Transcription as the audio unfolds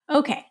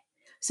Okay,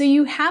 so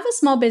you have a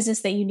small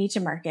business that you need to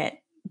market,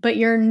 but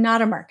you're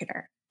not a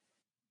marketer.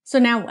 So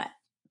now what?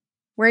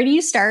 Where do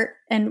you start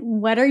and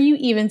what are you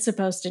even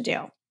supposed to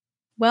do?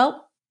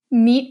 Well,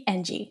 meet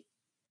Engie.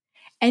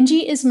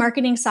 Engie is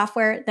marketing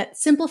software that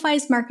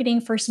simplifies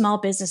marketing for small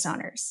business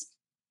owners.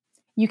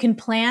 You can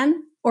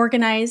plan,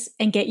 organize,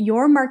 and get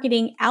your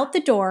marketing out the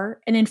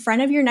door and in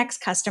front of your next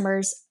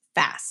customers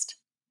fast.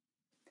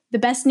 The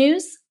best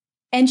news?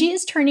 Engie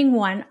is turning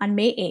 1 on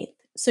May 8th,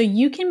 so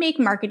you can make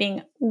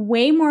marketing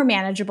way more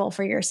manageable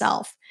for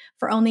yourself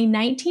for only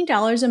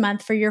 $19 a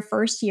month for your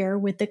first year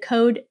with the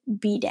code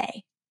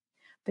BDAY.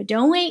 But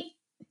don't wait.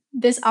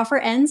 This offer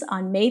ends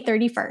on May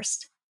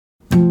 31st.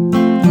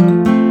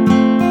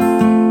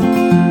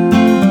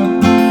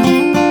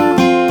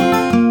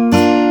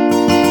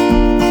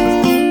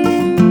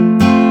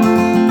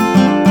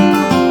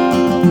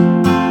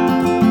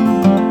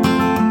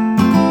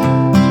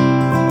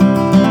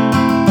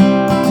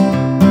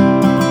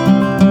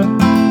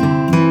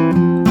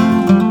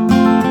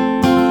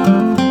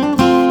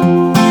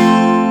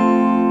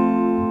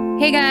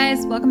 Hey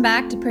guys, welcome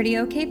back to Pretty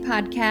Okay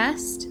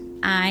Podcast.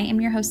 I am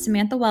your host,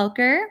 Samantha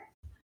Welker.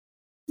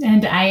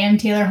 And I am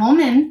Taylor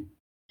Holman.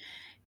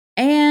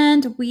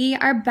 And we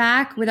are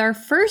back with our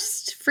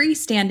first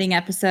freestanding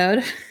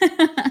episode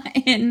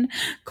in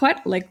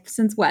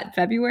since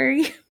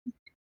February?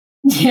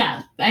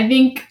 Yeah, I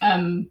think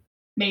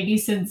maybe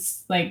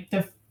since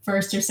the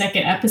first or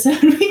second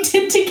episode we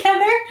did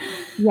together.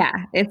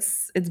 Yeah,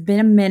 it's been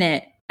a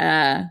minute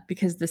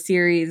because the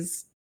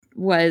series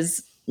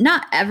was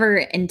not ever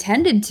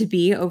intended to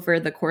be over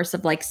the course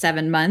of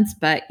 7 months,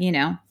 but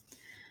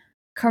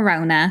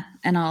Corona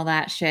and all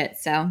that shit.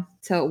 So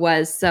it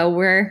was. So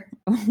we're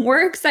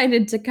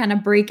excited to kind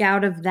of break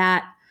out of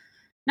that,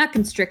 not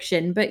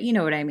constriction, but you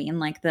know what I mean,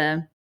 like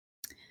the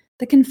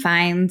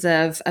confines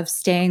of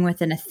staying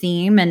within a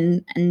theme.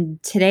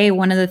 And today,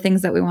 one of the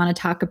things that we want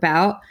to talk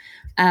about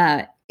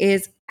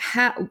is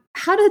how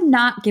to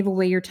not give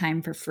away your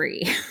time for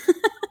free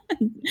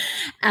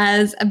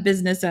as a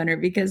business owner,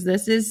 because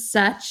this is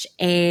such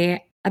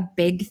a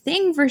big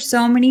thing for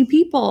so many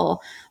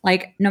people.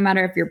 Like, no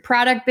matter if you're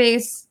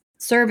product-based,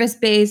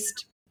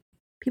 service-based,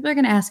 people are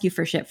going to ask you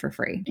for shit for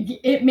free.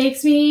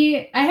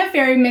 I have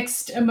very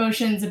mixed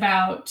emotions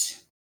about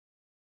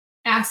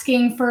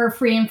asking for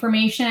free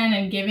information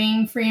and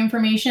giving free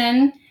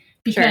information,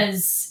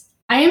 because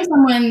I am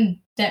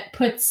someone that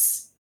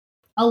puts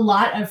a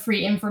lot of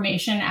free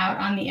information out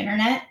on the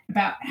internet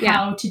about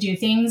how to do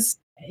things.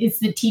 It's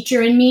the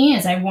teacher in me,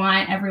 as I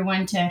want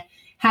everyone to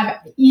have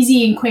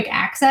easy and quick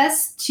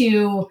access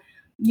to,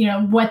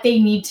 what they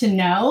need to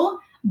know.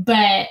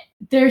 But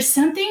there's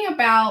something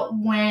about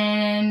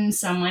when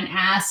someone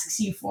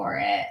asks you for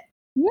it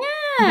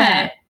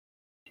that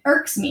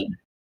irks me.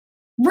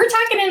 We're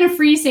talking in a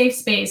free, safe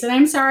space, and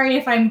I'm sorry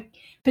if I'm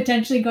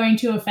potentially going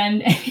to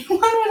offend anyone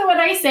with what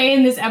I say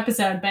in this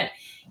episode, but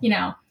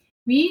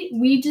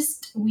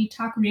we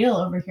talk real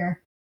over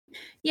here.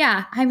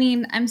 Yeah, I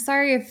mean, I'm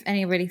sorry if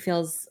anybody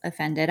feels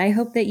offended. I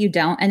hope that you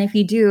don't. And if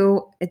you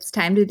do, it's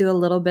time to do a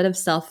little bit of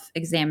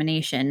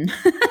self-examination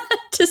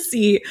to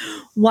see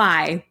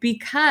why.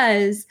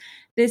 Because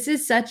this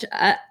is such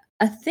a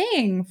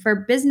thing for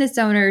business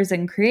owners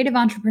and creative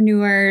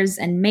entrepreneurs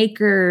and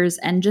makers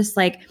and just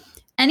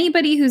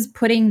anybody who's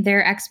putting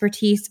their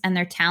expertise and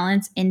their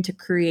talents into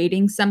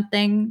creating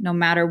something, no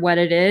matter what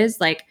it is.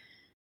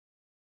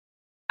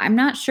 I'm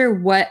not sure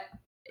what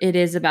it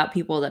is about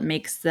people that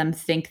makes them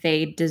think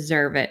they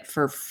deserve it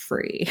for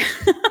free.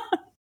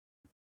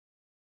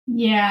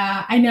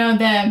 Yeah, I know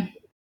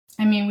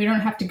we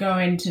don't have to go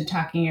into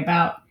talking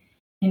about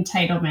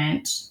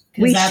entitlement,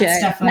 because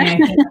that's definitely,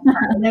 I think,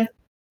 part of.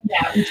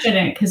 Yeah, we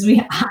shouldn't, because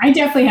I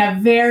definitely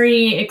have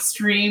very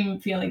extreme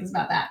feelings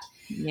about that.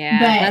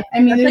 Yeah.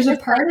 But there's a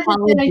part of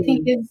it that I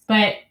think is,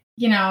 but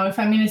if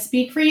I'm going to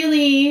speak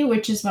freely,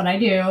 which is what I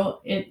do,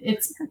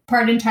 it's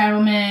part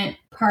entitlement,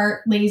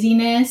 part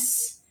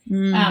laziness.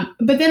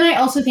 But then I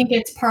also think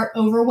it's part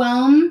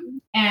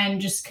overwhelm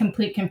and just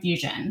complete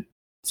confusion.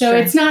 So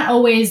it's not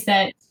always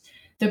that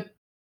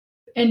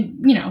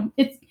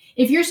it's,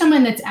 if you're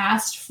someone that's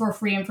asked for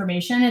free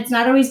information, it's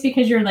not always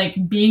because you're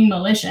being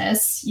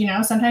malicious.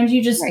 Sometimes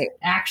you just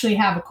actually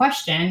have a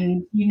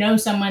question.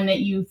 Someone that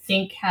you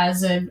think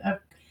has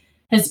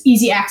has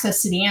easy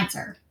access to the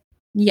answer.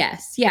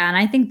 Yes. Yeah. And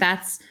I think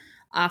that's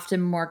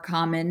often more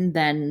common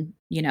than,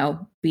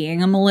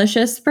 being a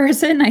malicious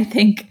person. I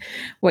think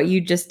what you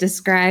just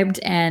described.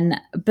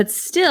 But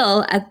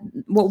still,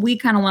 what we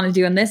kind of want to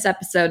do in this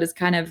episode is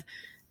kind of,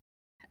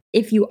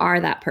 if you are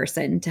that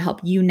person, to help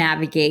you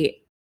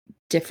navigate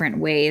different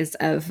ways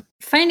of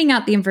finding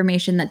out the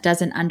information that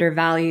doesn't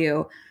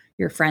undervalue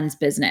your friend's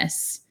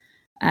business.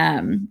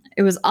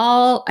 It was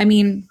all, I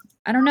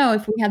don't know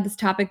if we had this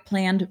topic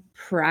planned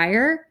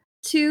prior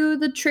to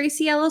the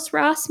Tracy Ellis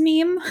Ross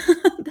meme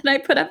that I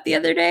put up the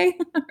other day,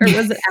 or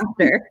was it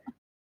after?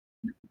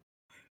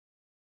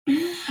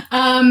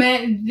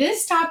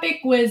 This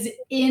topic was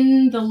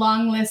in the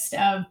long list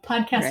of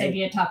podcast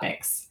idea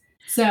topics.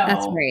 So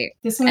That's right.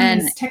 this one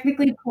is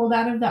technically pulled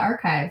out of the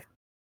archive.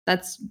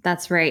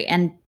 That's right.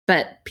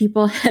 But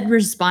people had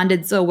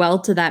responded so well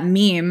to that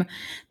meme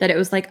that it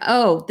was like,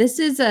 oh, this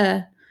is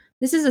a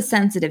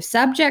sensitive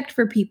subject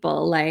for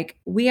people. Like,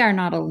 we are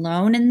not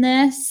alone in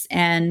this,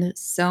 and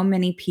so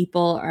many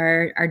people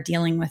are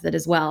dealing with it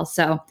as well.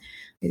 So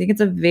I think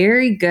it's a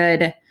very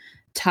good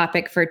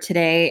topic for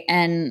today.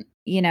 And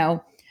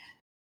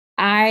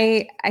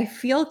I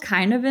feel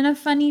kind of in a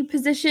funny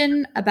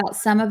position about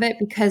some of it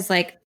because,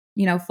 like,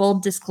 full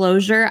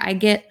disclosure, I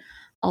get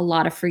a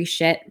lot of free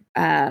shit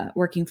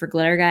working for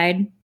Glitter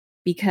Guide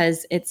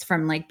because it's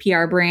from like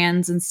PR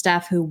brands and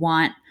stuff who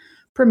want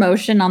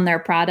promotion on their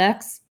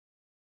products.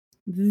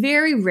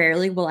 Very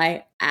rarely will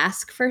I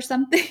ask for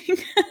something.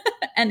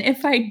 And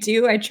if I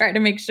do, I try to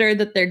make sure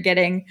that they're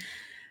getting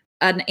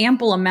an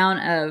ample amount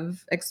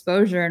of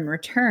exposure in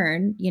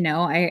return.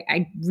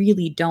 I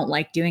really don't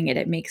like doing it.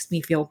 It makes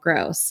me feel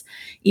gross.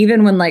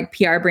 Even when like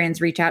PR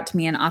brands reach out to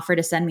me and offer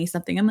to send me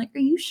something, I'm like, are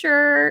you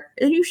sure?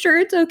 Are you sure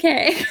it's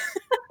okay?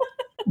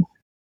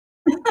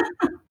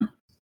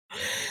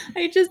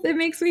 It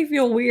makes me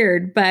feel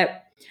weird.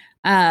 But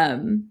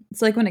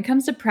it's like when it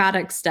comes to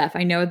product stuff,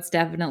 I know it's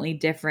definitely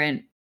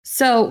different.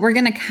 So we're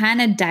going to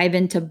kind of dive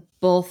into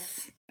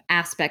both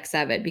aspects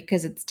of it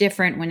because it's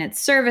different when it's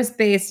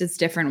service-based. It's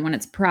different when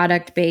it's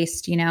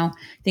product-based. I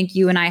think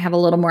you and I have a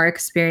little more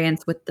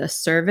experience with the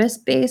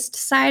service-based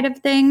side of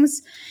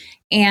things.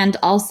 And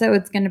also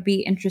it's going to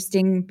be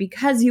interesting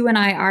because you and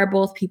I are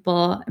both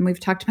people, and we've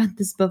talked about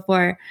this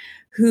before,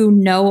 who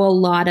know a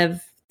lot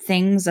of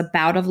things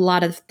about a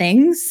lot of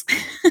things,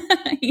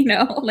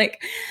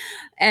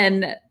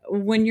 and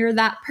when you're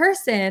that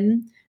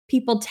person,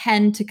 people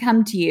tend to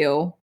come to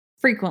you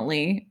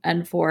frequently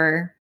and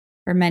for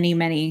many,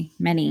 many,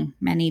 many,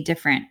 many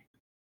different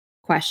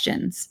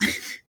questions.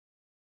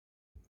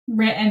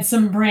 And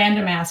some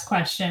random ass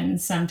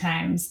questions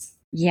sometimes.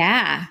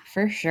 Yeah,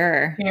 for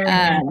sure. Very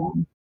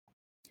random.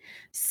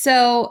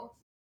 So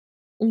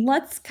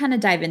let's kind of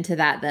dive into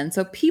that then.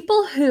 So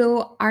people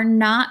who are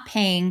not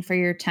paying for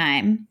your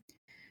time,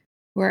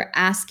 who are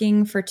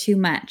asking for too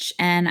much.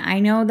 And I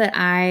know that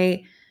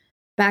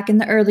back in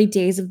the early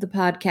days of the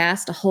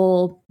podcast, a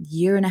whole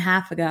year and a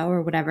half ago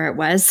or whatever it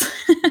was,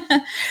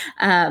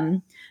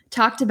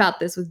 talked about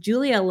this with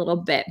Julia a little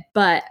bit,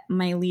 but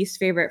my least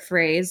favorite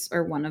phrase,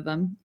 or one of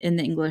them in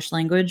the English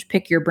language,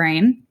 pick your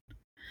brain,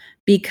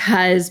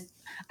 because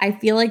I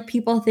feel like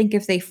people think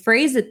if they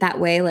phrase it that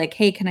way, like,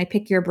 hey, can I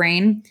pick your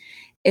brain?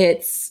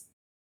 It's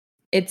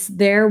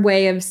their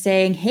way of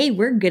saying, hey,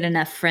 we're good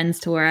enough friends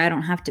to where I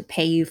don't have to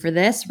pay you for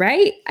this,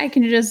 right?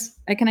 Can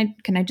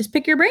I just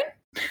pick your brain?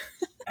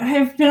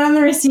 I've been on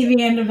the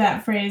receiving end of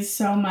that phrase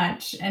so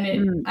much,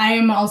 and I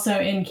am also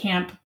in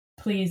camp.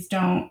 Please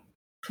don't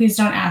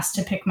ask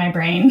to pick my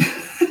brain,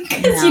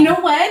 because you know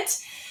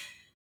what?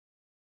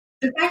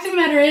 The fact of the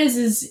matter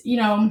is,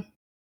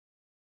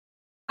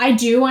 I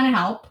do want to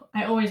help.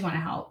 I always want to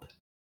help.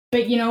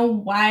 But you know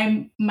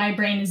why my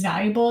brain is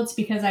valuable? It's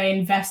because I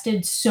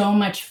invested so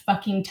much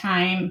fucking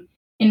time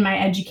in my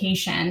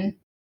education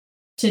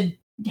to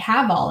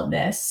have all of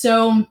this.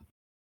 So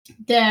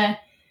I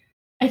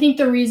think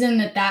the reason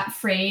that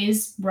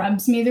phrase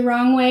rubs me the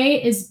wrong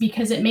way is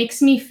because it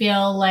makes me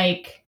feel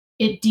like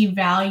it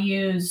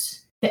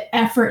devalues the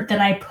effort that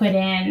I put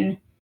in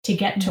to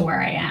get to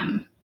where I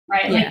am,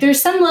 right? Yeah. Like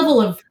there's some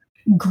level of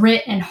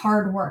grit and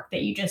hard work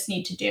that you just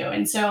need to do.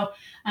 And so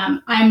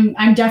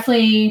I'm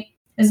definitely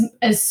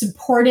as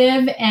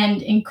supportive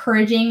and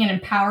encouraging and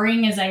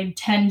empowering as I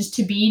tend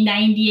to be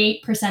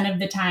 98% of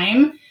the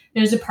time.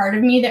 There's a part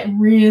of me that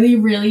really,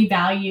 really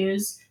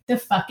values the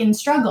fucking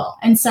struggle.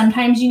 And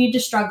sometimes you need to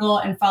struggle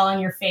and fall on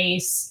your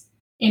face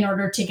in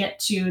order to get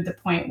to the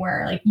point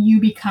where like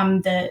you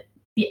become the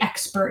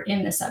expert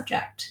in the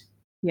subject.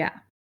 Yeah.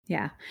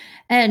 Yeah.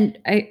 And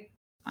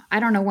I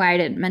don't know why I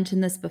didn't mention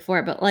this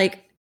before, but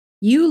like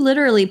you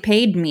literally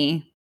paid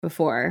me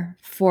before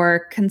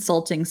for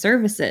consulting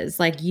services.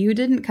 Like you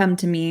didn't come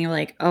to me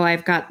like, oh,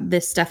 I've got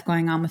this stuff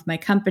going on with my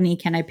company.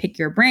 Can I pick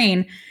your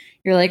brain?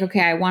 You're like,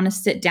 okay, I want to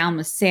sit down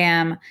with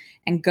Sam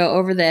and go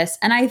over this.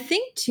 And I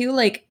think too,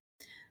 like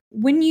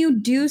when you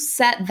do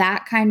set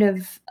that kind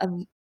of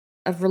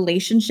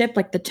relationship,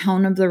 like the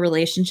tone of the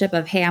relationship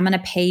of, hey, I'm going to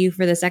pay you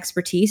for this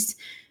expertise.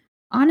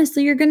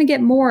 Honestly, you're going to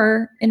get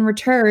more in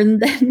return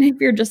than if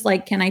you're just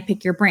like, can I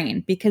pick your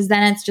brain? Because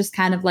then it's just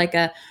kind of like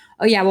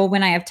oh yeah, well,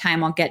 when I have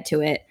time, I'll get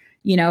to it.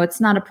 It's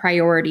not a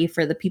priority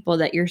for the people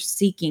that you're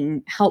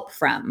seeking help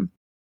from.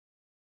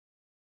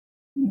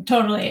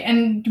 Totally.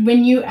 And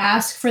when you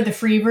ask for the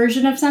free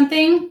version of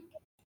something,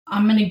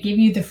 I'm going to give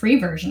you the free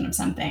version of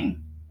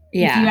something.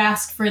 Yeah. If you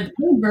ask for the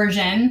paid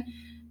version,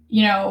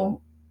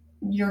 you're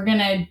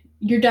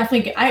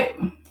definitely,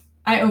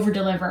 I over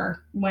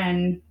deliver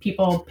when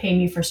people pay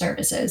me for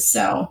services.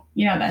 So,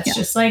 that's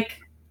just like,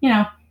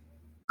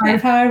 part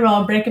of how I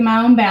roll, breaking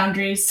my own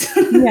boundaries.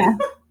 Yeah.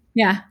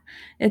 Yeah.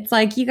 It's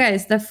like, you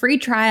guys, the free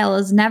trial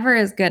is never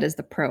as good as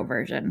the pro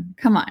version.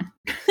 Come on.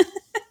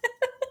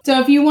 So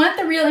if you want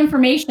the real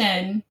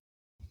information,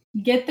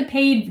 get the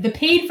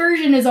paid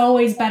version is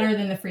always better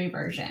than the free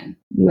version.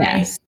 Right?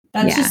 Yes.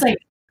 That's just like,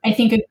 I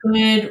think, a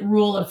good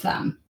rule of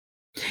thumb.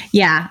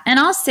 Yeah. And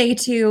I'll say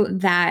too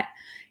that,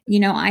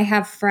 I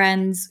have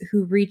friends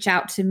who reach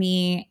out to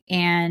me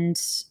and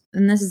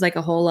this is like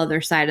a whole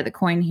other side of the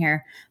coin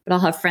here, but I'll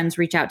have friends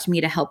reach out to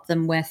me to help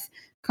them with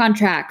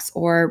contracts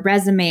or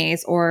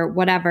resumes or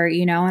whatever,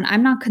 and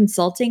I'm not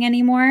consulting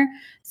anymore.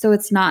 So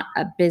it's not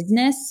a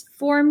business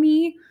for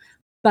me,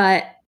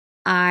 but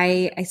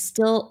I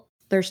still,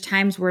 there's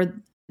times where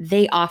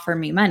they offer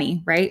me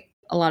money, right?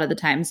 A lot of the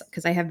times,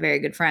 because I have very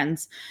good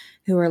friends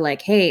who are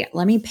like, hey,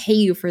 let me pay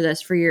you for this,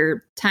 for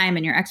your time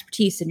and your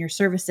expertise and your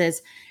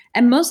services.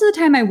 And most of the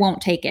time I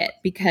won't take it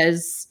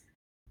because,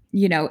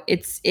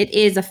 it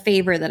is a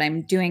favor that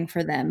I'm doing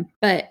for them.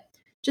 But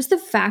just the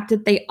fact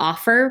that they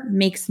offer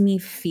makes me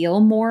feel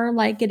more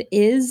like it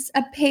is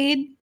a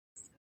paid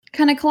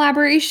kind of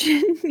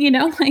collaboration,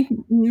 like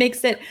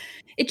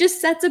it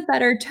just sets a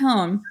better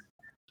tone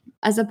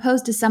as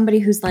opposed to somebody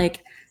who's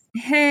like,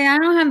 hey, I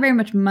don't have very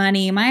much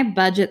money. My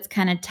budget's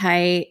kind of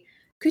tight.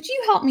 Could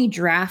you help me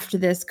draft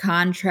this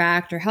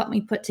contract or help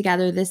me put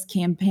together this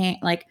campaign?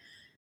 Like,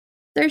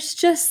 there's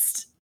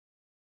just,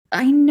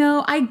 I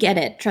know, I get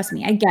it. Trust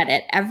me, I get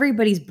it.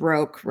 Everybody's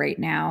broke right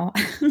now.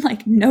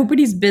 Like,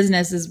 nobody's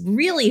business is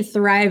really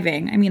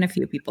thriving. I mean, a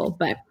few people,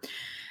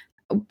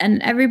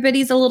 and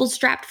everybody's a little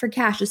strapped for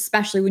cash,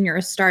 especially when you're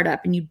a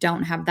startup and you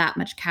don't have that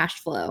much cash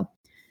flow.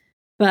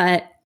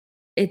 But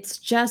it's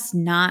just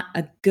not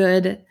a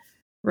good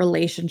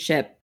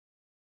relationship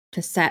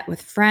to set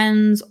with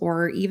friends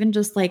or even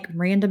just like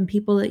random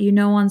people that you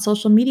know on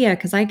social media.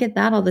 Cause I get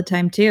that all the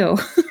time too.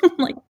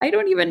 Like, I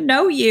don't even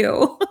know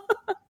you.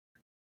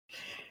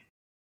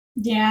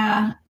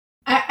 Yeah.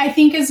 I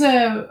think as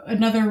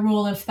another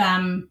rule of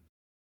thumb,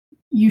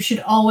 you should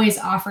always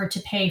offer to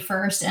pay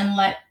first and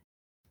let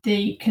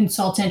the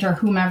consultant or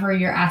whomever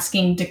you're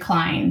asking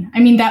decline. I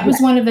mean, that was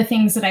one of the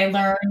things that I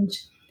learned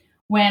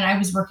when I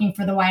was working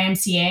for the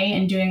YMCA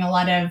and doing a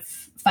lot of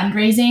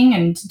fundraising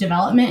and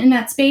development in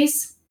that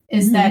space,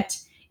 is that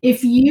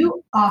if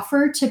you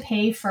offer to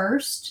pay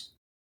first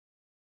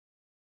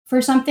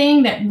for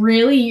something that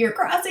really you're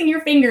crossing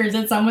your fingers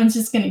that someone's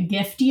just going to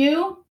gift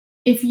you,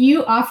 if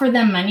you offer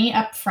them money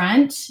up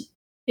front,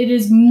 it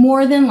is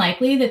more than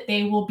likely that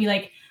they will be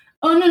like,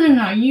 oh,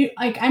 no,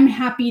 I'm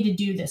happy to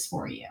do this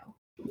for you.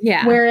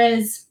 Yeah.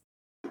 Whereas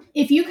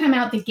if you come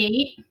out the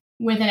gate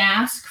with an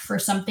ask for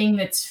something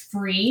that's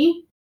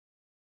free,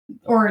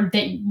 or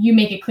that you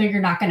make it clear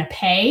you're not going to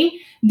pay,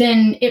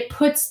 then it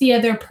puts the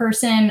other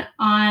person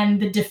on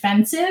the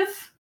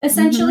defensive,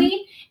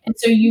 essentially. And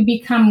so you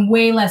become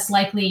way less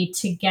likely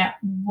to get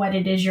what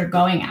it is you're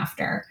going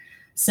after.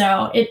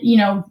 So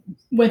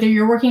whether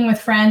you're working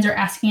with friends or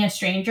asking a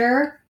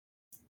stranger,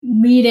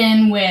 lead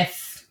in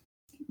with,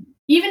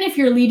 even if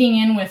you're leading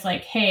in with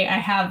like, hey, I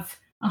have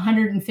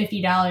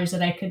 $150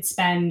 that I could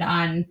spend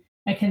on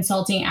a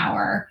consulting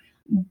hour,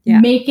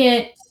 make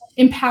it,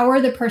 empower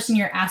the person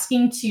you're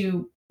asking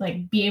to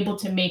like be able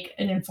to make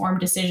an informed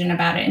decision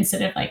about it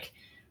instead of like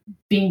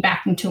being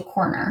backed into a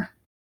corner.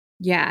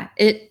 Yeah.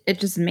 It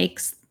just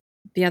makes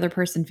the other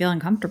person feel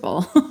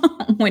uncomfortable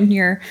when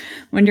you're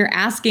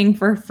asking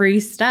for free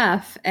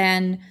stuff.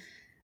 And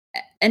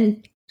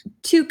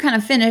to kind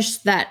of finish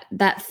that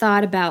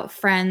thought about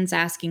friends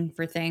asking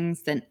for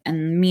things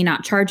and me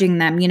not charging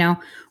them,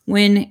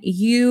 when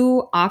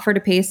you offer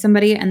to pay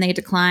somebody and they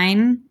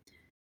decline,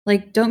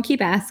 like, don't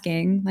keep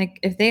asking. Like,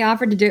 if they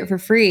offered to do it for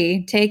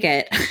free, take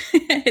it.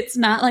 It's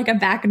not like a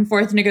back and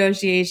forth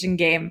negotiation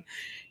game.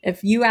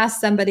 If you ask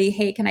somebody,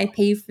 hey, can I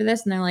pay you for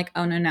this? And they're like,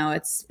 oh, no,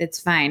 it's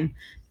fine.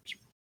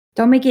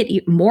 Don't make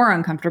it more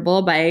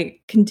uncomfortable by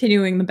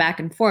continuing the back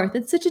and forth.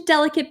 It's such a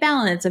delicate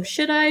balance of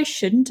should I,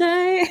 shouldn't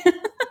I?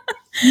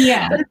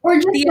 Yeah. Or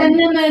just send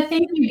them a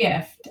thank you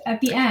gift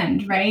at the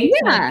end, right?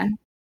 Yeah.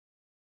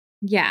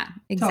 Yeah,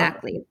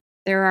 exactly. Totally.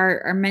 There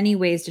are many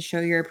ways to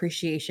show your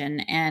appreciation.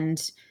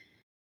 And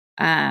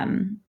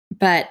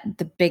but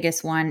the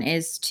biggest one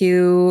is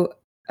to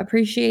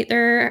appreciate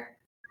their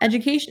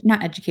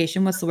not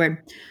education, what's the word?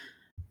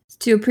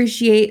 To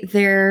appreciate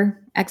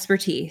their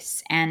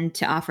expertise and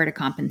to offer to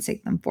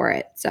compensate them for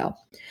it. So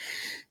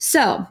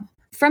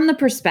from the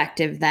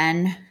perspective,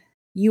 then,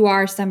 you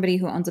are somebody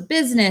who owns a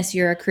business,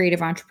 you're a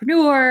creative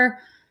entrepreneur,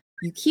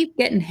 you keep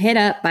getting hit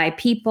up by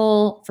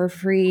people for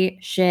free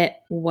shit.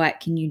 What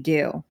can you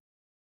do?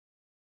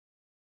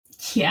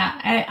 Yeah,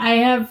 I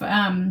have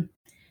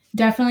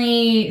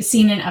definitely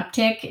seen an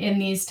uptick in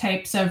these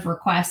types of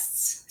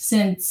requests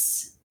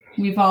since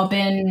we've all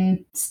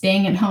been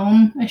staying at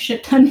home a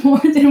shit ton more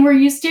than we're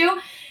used to.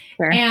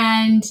 Sure.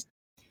 And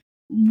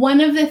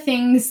one of the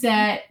things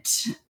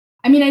that,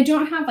 I mean, I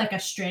don't have like a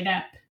straight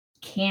up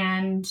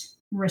canned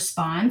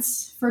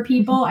response for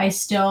people. I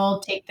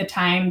still take the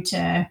time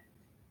to,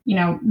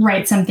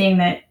 write something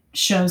that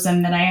shows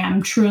them that I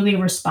am truly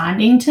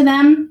responding to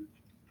them,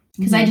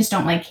 because I just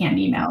don't like canned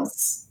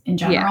emails in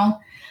general.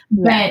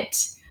 Yeah.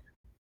 But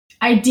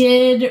I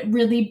did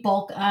really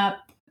bulk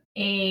up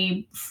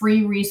a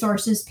free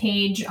resources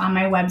page on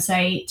my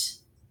website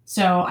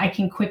So I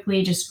can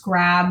quickly just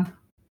grab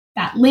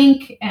that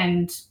link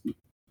and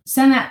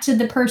send that to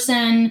the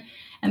person.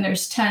 And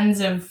there's just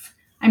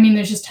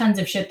tons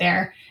of shit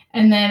there.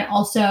 And then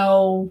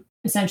also,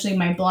 essentially,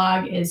 my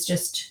blog is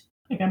just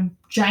like a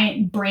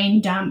giant brain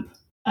dump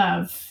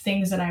of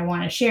things that I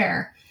want to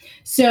share.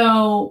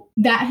 So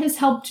that has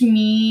helped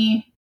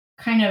me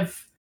kind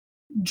of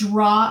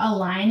draw a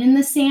line in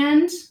the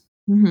sand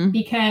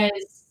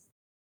because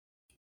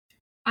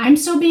I'm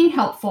still being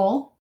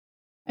helpful.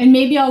 And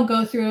maybe I'll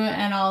go through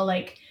and I'll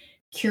like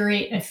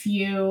curate a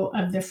few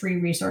of the free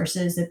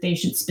resources that they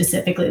should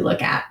specifically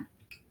look at.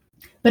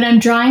 But I'm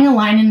drawing a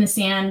line in the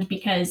sand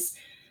because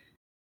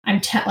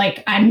I'm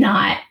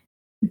not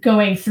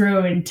going through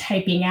and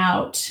typing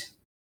out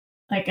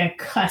like a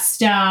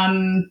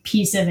custom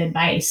piece of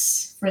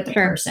advice for the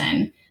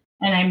person.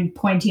 And I'm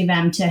pointing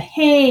them to,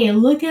 hey,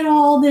 look at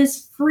all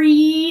this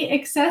free,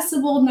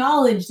 accessible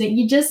knowledge that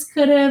you just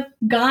could have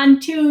gone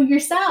to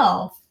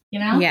yourself, you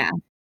know? Yeah.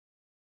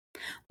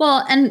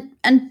 Well,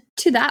 and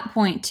to that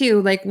point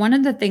too, like one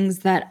of the things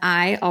that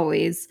I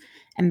always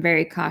am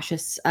very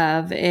cautious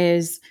of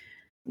is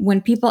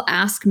when people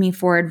ask me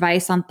for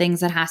advice on things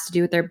that has to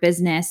do with their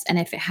business, and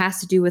if it has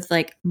to do with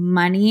like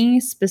money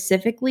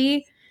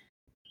specifically,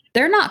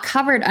 they're not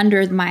covered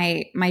under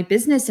my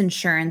business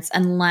insurance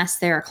unless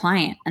they're a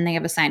client and they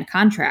have a signed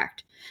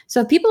contract.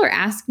 So if people are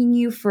asking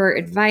you for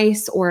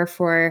advice or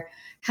for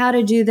how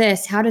to do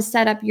this, how to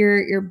set up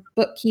your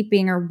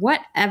bookkeeping or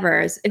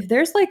whatever, if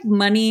there's like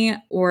money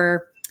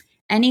or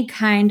any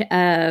kind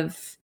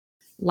of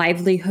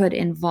livelihood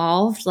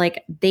involved,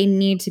 like they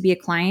need to be a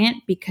client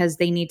because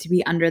they need to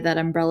be under that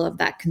umbrella of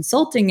that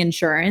consulting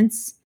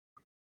insurance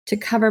to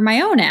cover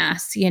my own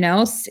ass,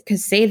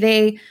 because say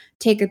they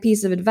take a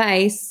piece of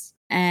advice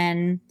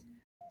and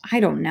I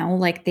don't know,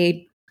 like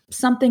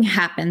something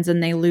happens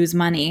and they lose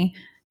money,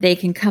 they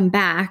can come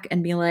back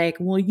and be like,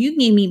 well, you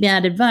gave me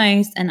bad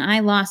advice and I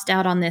lost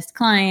out on this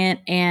client.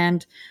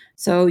 And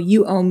so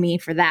you owe me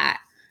for that.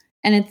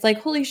 And it's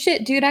like, holy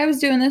shit, dude, I was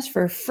doing this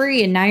for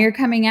free. And now you're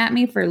coming at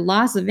me for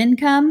loss of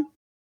income,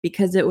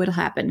 because it would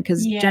happen.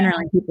 Because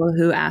generally people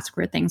who ask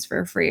for things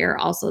for free are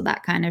also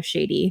that kind of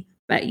shady,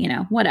 but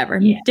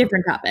whatever,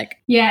 different topic.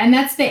 Yeah. And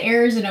that's the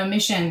errors and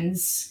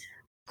omissions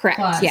correct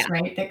clause, yeah.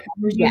 right? That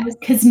covers you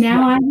because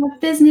now I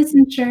have business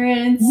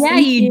insurance. Yeah,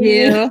 you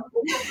do.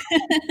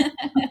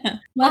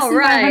 Less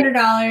than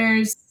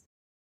 $500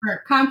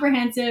 for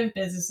comprehensive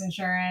business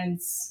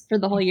insurance for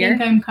the whole year. I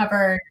think I'm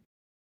covered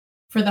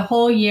for the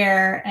whole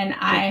year, and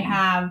I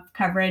have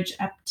coverage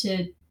up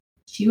to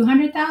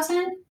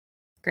 $200,000.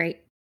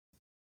 Great.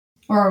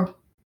 Or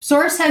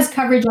Source has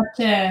coverage up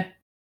to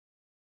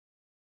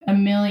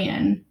 $1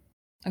 million.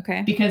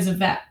 Okay. Because of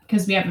that,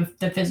 because we have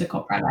the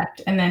physical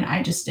product, and then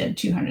I just did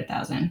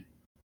 $200,000.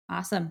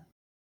 Awesome.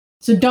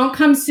 So don't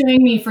come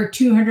suing me for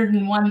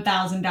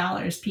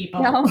 $201,000,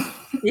 people. No,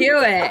 do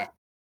it.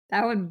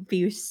 That would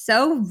be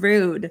so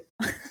rude.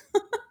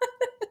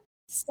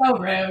 So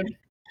rude.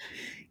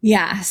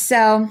 Yeah.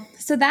 So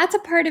that's a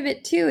part of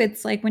it too.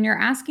 It's like when you're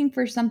asking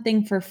for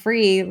something for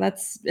free,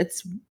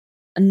 it's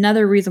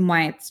another reason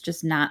why it's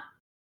just not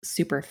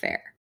super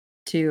fair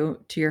to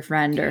your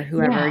friend or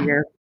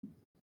whoever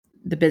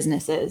the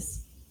business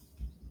is.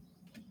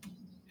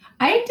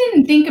 I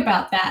didn't think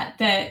about that.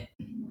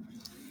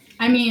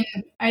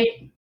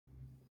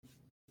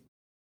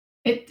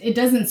 It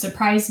doesn't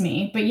surprise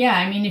me, but yeah,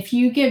 I mean, if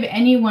you give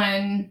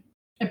anyone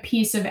a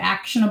piece of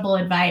actionable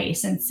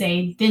advice and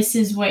say, this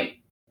is what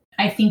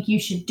I think you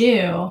should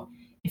do,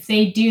 if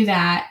they do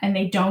that and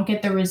they don't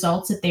get the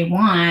results that they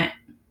want,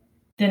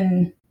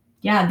 then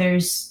yeah,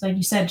 there's, like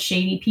you said,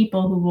 shady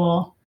people who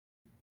will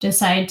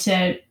decide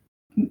to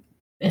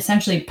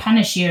essentially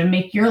punish you and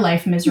make your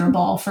life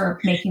miserable for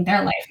making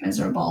their life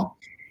miserable.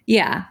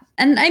 Yeah.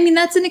 And I mean,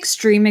 that's an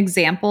extreme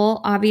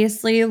example,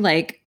 obviously.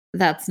 Like,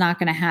 that's not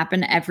going to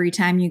happen every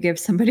time you give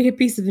somebody a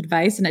piece of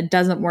advice and it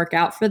doesn't work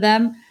out for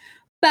them.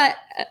 But,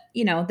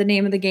 the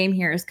name of the game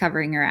here is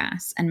covering your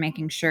ass and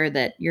making sure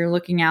that you're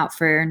looking out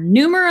for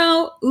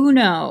numero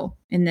uno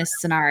in this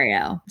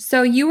scenario.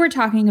 So you were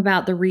talking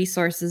about the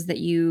resources that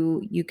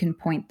you can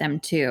point them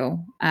to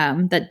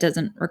that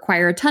doesn't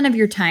require a ton of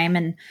your time.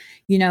 And,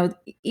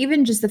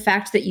 even just the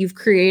fact that you've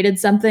created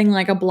something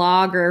like a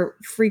blog or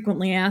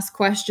frequently asked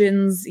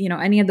questions,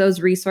 any of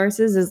those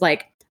resources is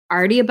like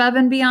already above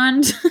and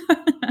beyond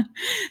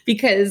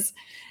because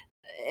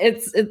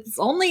it's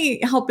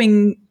only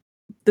helping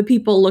the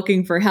people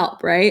looking for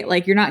help, right?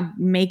 Like you're not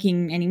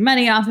making any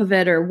money off of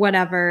it or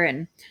whatever.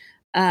 And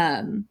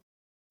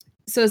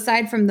so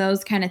aside from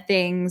those kind of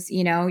things,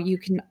 you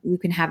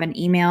can have an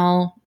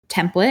email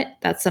template.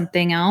 That's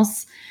something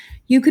else.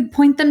 You could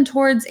point them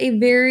towards a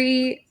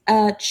very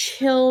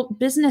chill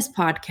business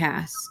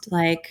podcast,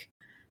 like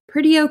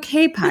Pretty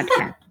Okay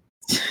Podcast.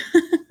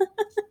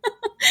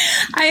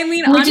 I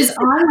mean, which is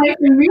on my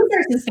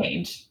resources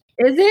page.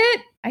 Is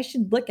it? I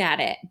should look at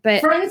it. But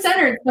front and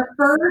center, it's the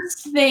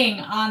first thing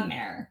on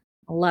there.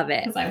 I love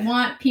it. Because I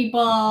want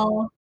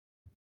people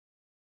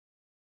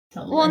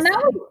to listen.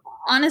 Well,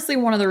 honestly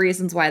one of the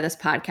reasons why this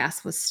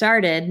podcast was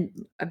started,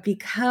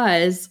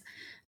 because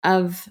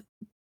of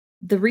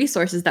the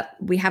resources that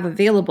we have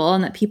available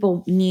and that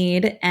people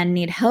need and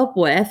need help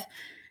with.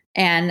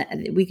 And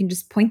we can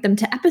just point them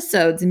to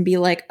episodes and be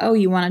like, oh,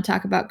 you want to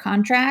talk about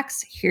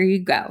contracts? Here you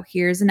go.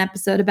 Here's an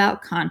episode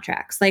about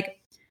contracts. Like,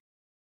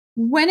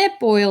 when it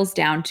boils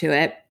down to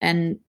it,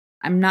 and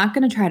I'm not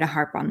going to try to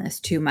harp on this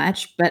too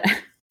much, but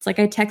it's like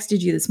I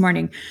texted you this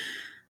morning.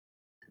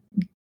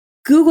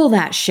 Google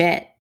that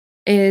shit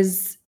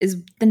is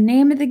the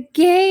name of the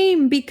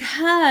game,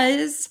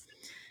 because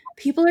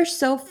people are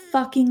so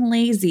fucking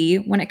lazy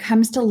when it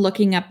comes to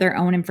looking up their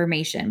own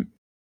information.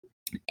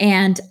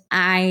 And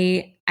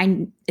I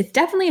it's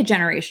definitely a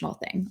generational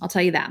thing. I'll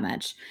tell you that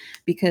much,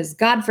 because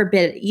God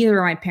forbid either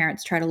of my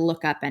parents try to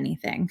look up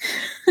anything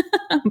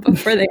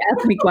before they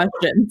ask me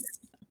questions.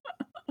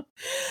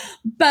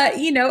 But,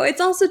 it's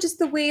also just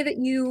the way that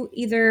you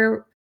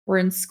either were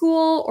in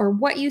school or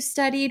what you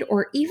studied,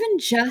 or even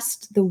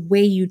just the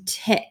way you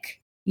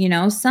tick.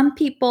 Some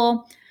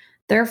people,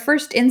 their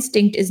first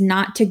instinct is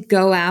not to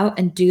go out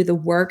and do the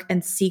work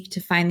and seek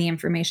to find the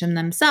information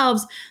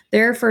themselves.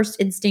 Their first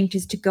instinct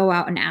is to go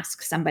out and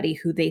ask somebody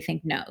who they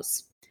think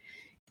knows.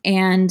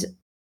 And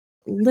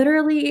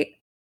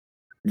literally,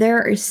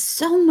 there is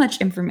so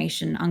much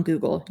information on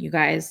Google, you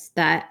guys,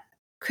 that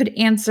could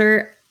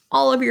answer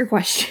all of your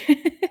questions.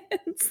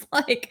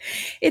 Like,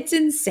 it's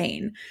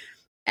insane.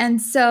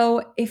 And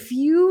so if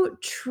you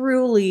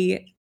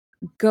truly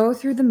go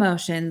through the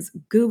motions,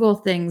 Google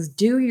things,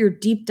 do your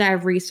deep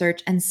dive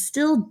research, and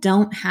still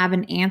don't have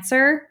an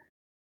answer,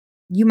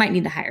 you might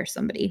need to hire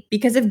somebody.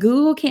 Because if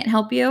Google can't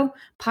help you,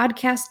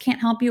 podcasts can't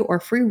help you,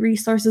 or free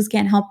resources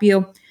can't help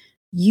you,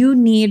 you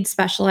need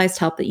specialized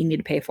help that you need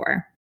to pay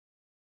for.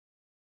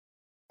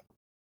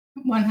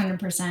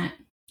 100%.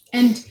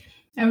 And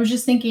I was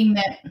just thinking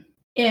that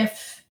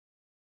if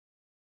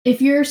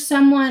you're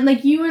someone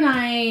like you and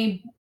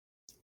I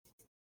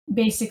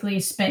basically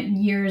spent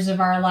years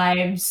of our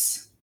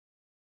lives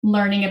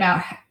learning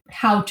about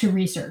how to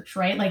research,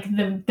 right? Like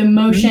the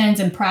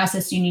motions and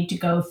process you need to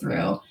go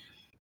through.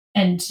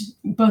 And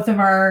both of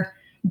our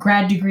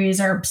grad degrees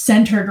are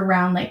centered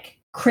around like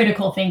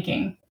critical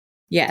thinking.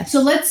 Yes.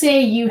 So let's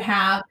say you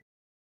have,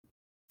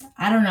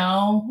 I don't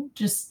know,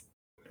 just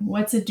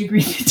what's a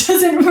degree that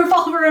doesn't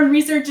revolve around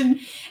research and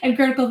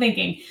critical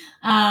thinking?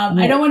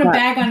 I don't want to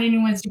bag on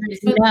anyone's degrees,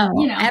 but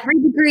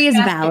every degree is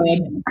valid.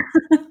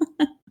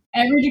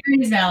 Every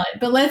degree is valid.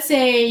 But let's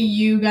say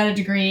you got a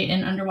degree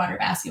in underwater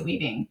basket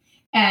weaving,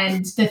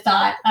 and the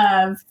thought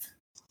of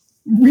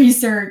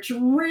research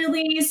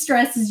really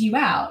stresses you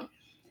out.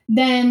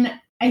 Then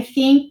I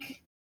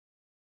think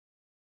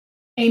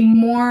a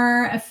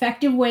more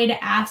effective way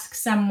to ask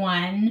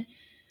someone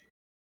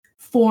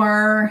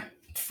for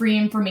free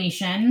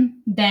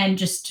information than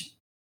just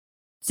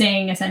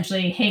saying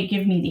essentially, hey,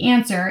 give me the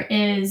answer,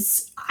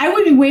 is I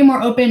would be way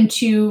more open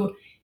to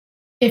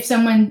if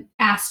someone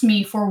asked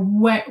me for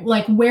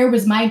where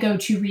was my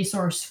go-to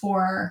resource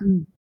for,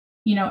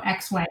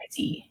 X, Y,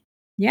 Z.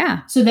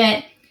 Yeah. So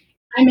that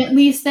I'm at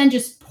least then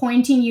just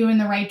pointing you in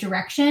the right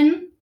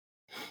direction.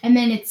 And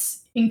then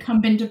it's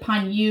incumbent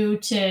upon you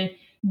to,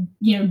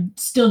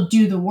 still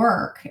do the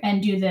work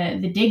and do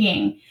the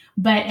digging.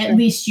 But at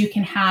least you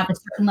can have a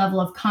certain level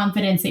of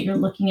confidence that you're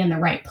looking in the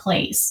right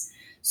place.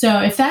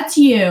 So if that's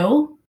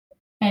you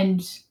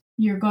and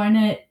you're going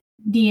to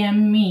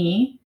DM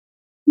me,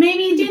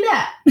 maybe do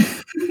that.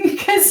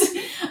 Because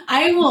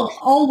I will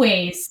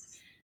always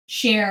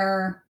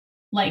share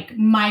like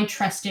my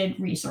trusted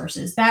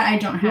resources that I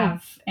don't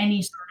have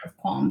any sort of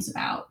qualms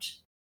about.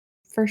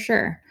 For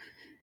sure.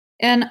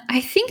 And I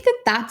think that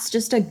that's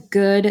just a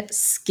good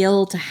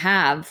skill to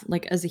have,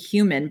 like as a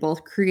human,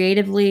 both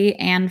creatively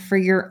and for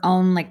your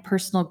own like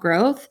personal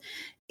growth,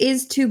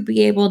 is to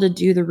be able to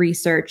do the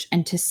research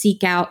and to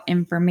seek out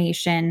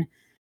information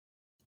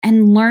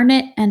and learn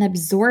it and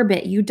absorb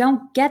it. You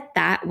don't get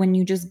that when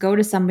you just go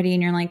to somebody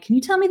and you're like, can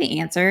you tell me the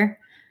answer?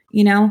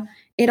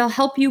 It'll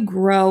help you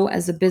grow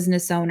as a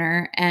business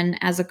owner and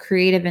as a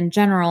creative in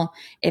general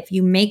if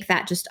you make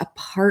that just a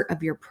part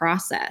of your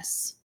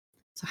process.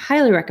 So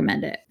highly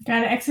recommend it.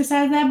 Gotta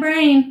exercise that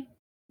brain.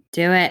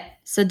 Do it.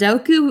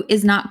 Sudoku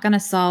is not going to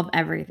solve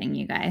everything,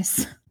 you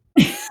guys.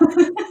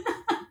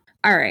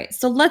 All right.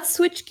 So let's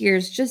switch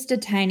gears just a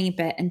tiny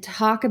bit and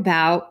talk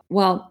about,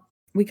 well,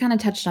 we kind of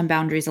touched on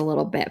boundaries a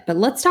little bit, but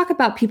let's talk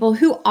about people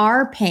who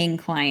are paying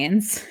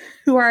clients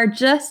who are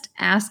just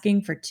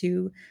asking for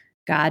too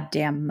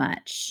goddamn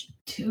much.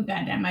 Too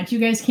goddamn much. You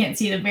guys can't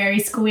see the very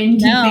squinty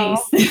face.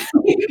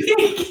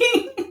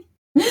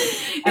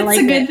 It's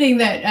a good thing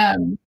that,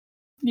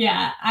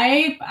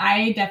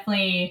 I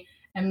definitely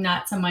am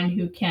not someone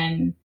who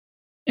can,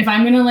 if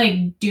I'm going to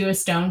like do a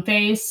stone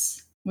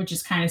face, which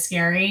is kind of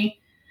scary,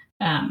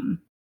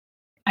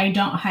 I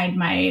don't hide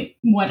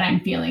what I'm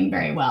feeling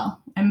very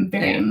well. I'm a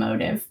very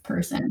emotive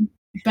person.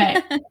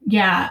 But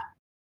yeah,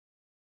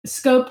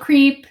 scope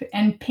creep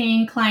and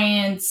paying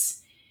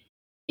clients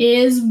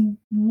is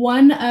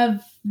one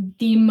of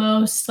the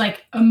most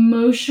like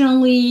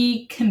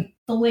emotionally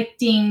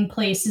conflicting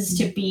places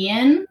to be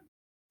in.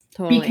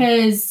 Totally.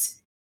 Because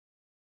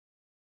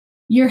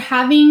you're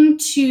having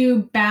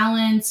to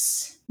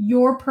balance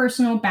your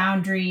personal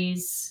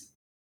boundaries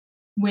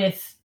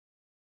with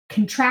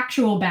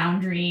contractual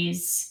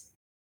boundaries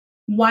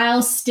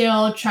while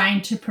still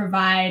trying to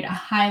provide a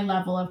high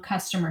level of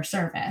customer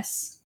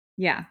service.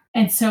 Yeah.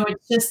 And so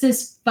it's just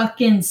this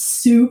fucking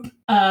soup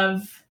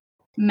of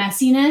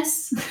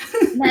messiness,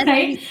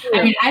 right? Soup.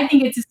 I mean, I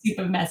think it's a soup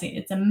of messy.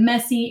 It's a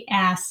messy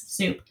ass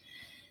soup.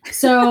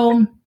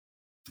 So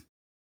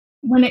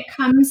when it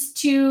comes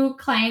to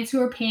clients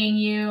who are paying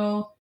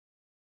you,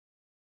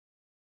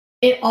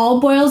 it all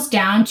boils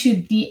down to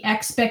the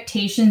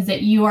expectations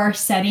that you are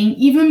setting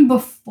even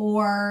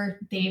before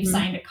they've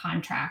signed a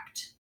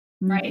contract,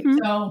 right?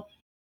 So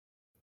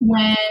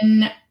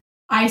when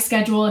I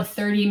schedule a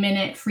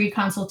 30-minute free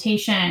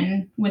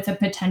consultation with a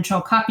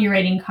potential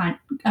copywriting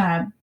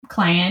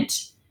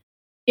client,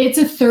 it's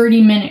a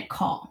 30-minute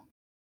call,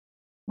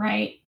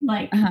 right?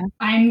 Like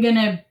I'm going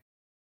to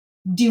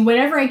do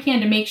whatever I can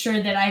to make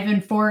sure that I've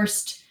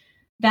enforced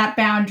that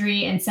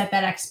boundary and set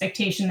that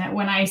expectation that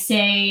when I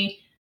say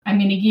I'm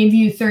going to give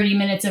you 30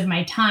 minutes of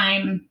my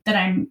time, that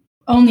I'm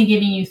only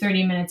giving you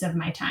 30 minutes of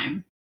my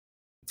time.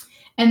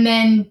 And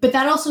then, but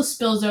that also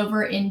spills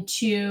over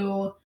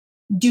into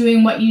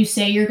doing what you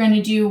say you're going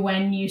to do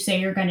when you say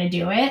you're going to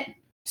do it.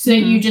 So that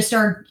you just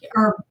are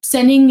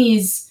sending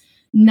these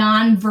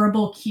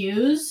nonverbal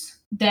cues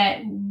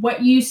that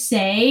what you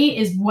say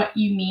is what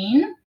you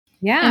mean.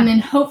 Yeah. And then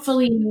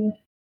hopefully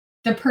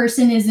the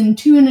person is in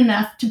tune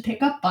enough to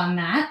pick up on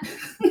that.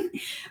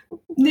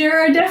 There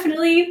are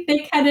definitely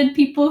thick-headed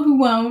people who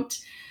won't.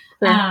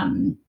 Sure.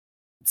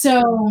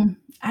 So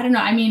I don't know.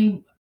 I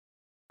mean,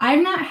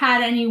 I've not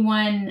had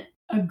anyone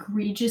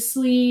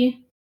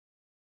egregiously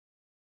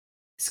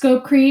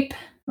scope creep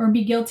or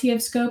be guilty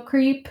of scope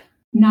creep.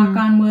 Knock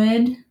on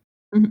wood.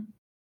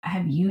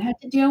 Have you had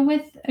to deal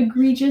with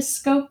egregious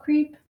scope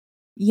creep?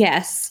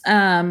 Yes,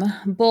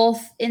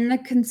 both in the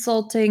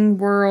consulting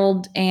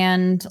world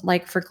and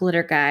like for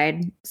Glitter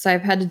Guide. So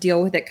I've had to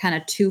deal with it kind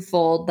of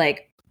twofold.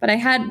 But I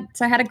had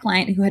a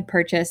client who had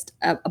purchased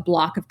a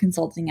block of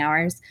consulting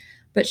hours,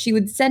 but she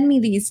would send me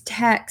these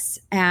texts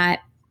at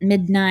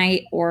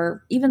midnight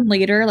or even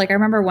later. Like I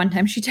remember one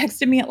time she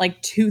texted me at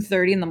like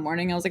 2:30 in the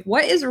morning. I was like,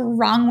 "What is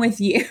wrong with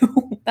you?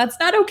 That's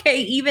not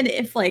okay." Even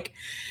if like,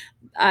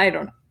 I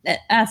don't know.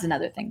 That's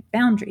another thing.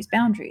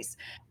 Boundaries.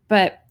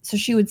 But so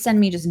she would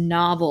send me just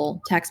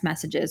novel text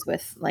messages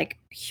with like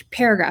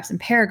paragraphs and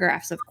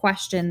paragraphs of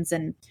questions.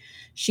 And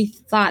she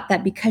thought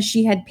that because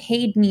she had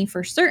paid me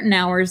for certain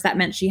hours, that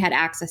meant she had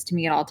access to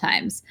me at all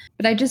times.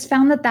 But I just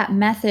found that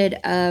method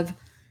of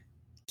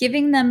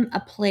giving them a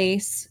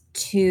place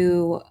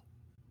to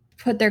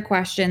put their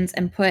questions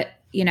and put,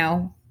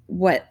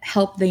 what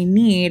help they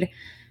need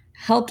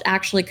helped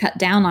actually cut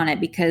down on it,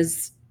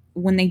 because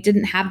when they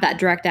didn't have that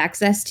direct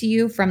access to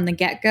you from the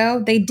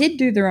get-go, they did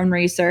do their own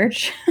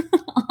research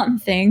on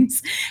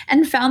things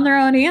and found their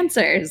own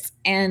answers.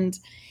 And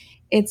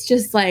it's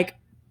just like,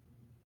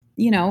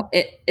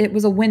 it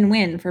was a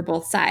win-win for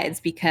both sides,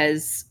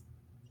 because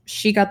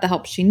she got the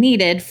help she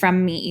needed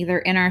from me, either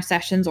in our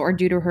sessions or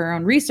due to her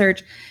own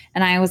research.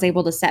 And I was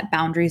able to set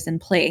boundaries in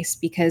place,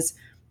 because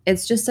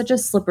it's just such a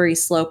slippery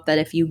slope that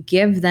if you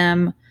give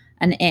them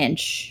an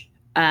inch,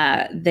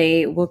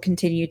 they will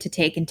continue to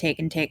take and take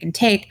and take and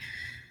take.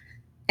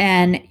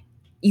 And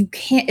you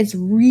can't, it's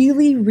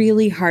really,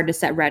 really hard to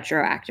set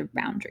retroactive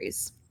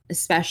boundaries,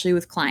 especially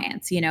with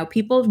clients.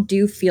 People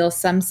do feel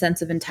some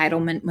sense of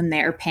entitlement when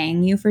they are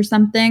paying you for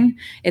something.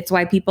 It's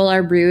why people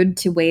are rude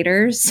to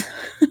waiters.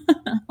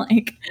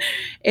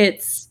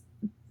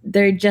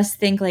 They just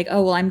think like,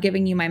 oh, well, I'm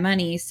giving you my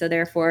money, so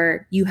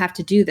therefore you have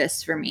to do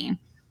this for me.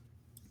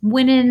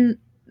 When in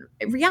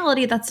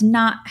reality, that's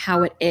not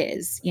how it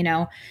is.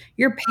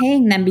 You're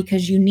paying them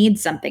because you need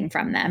something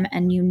from them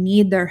and you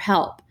need their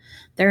help.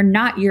 They're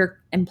not your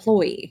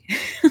employee.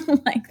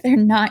 Like they're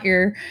not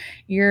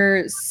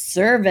your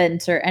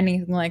servant or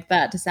anything like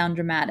that, to sound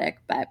dramatic.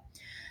 But,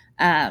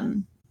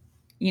 again,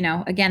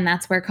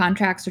 that's where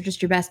contracts are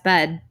just your best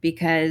bet,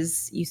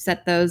 because you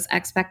set those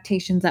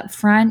expectations up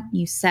front.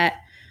 You set,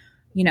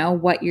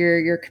 what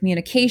your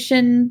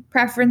communication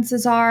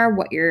preferences are,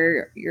 what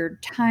your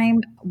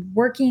time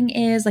working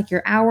is, like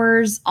your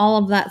hours, all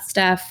of that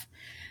stuff.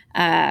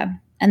 And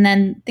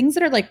then things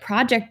that are like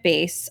project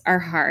based are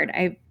hard.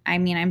 I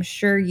mean, I'm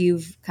sure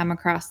you've come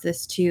across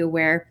this too,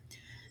 where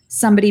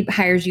somebody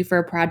hires you for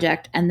a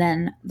project and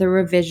then the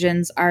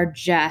revisions are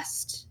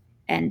just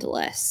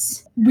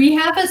endless. We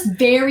have this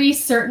very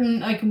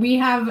certain, like we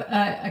have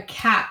a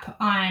cap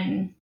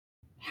on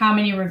how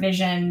many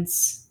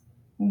revisions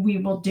we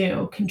will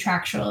do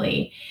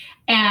contractually.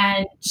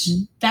 And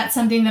that's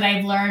something that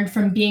I've learned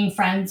from being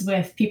friends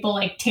with people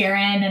like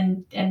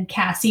Taryn and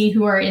Cassie,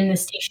 who are in the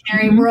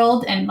stationery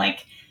world, and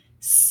like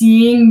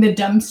seeing the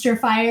dumpster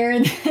fire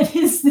that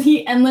is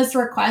the endless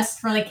request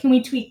for like, can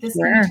we tweak this?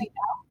 Can we tweak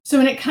that? So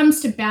when it comes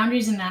to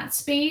boundaries in that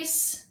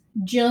space,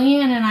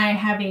 Jillian and I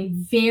have a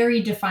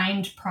very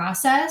defined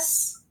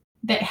process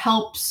that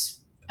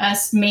helps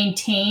us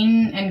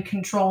maintain and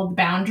control the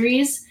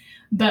boundaries.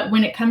 But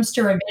when it comes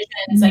to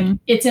revisions, like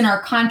it's in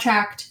our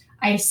contract.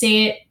 I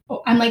say it,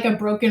 I'm like a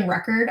broken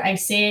record. I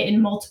say it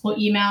in multiple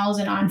emails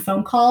and on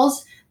phone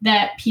calls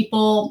that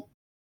people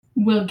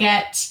will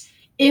get.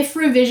 If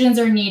revisions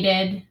are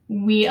needed,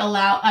 we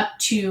allow up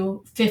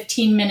to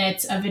 15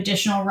 minutes of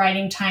additional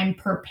writing time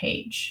per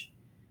page.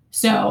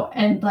 So,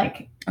 and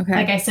like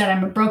I said,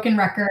 I'm a broken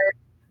record.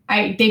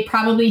 They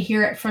probably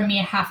hear it from me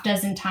a half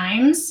dozen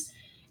times,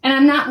 and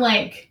I'm not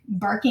like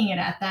barking it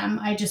at them.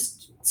 I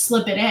just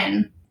slip it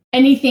in.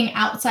 Anything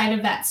outside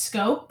of that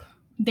scope,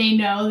 they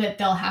know that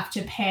they'll have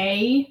to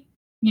pay,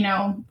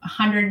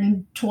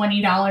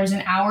 $120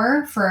 an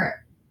hour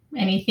for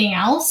anything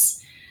else.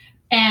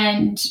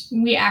 And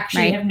we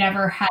actually have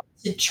never had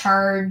to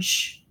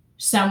charge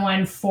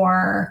someone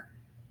for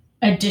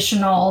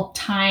additional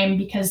time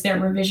because their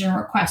revision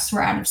requests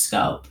were out of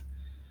scope.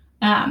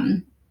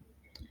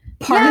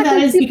 Part of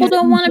that is people because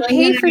don't want to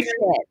pay for shit.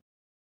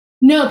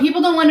 No, people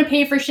don't want to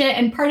pay for shit.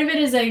 And part of it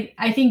is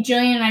I think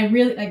Jillian and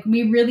I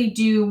we really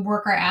do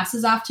work our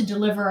asses off to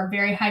deliver a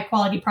very high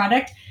quality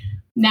product.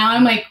 Now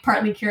I'm like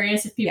partly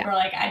curious if people are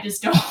like, I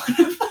just don't want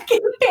to fucking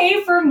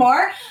pay for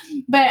more.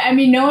 But I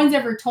mean, no one's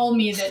ever told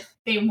me that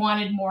they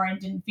wanted more and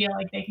didn't feel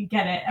like they could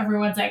get it.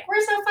 Everyone's like,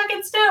 we're so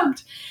fucking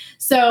stoked.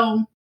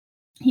 So,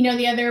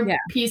 the other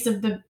piece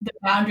of the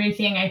boundary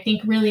thing, I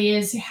think really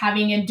is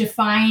having a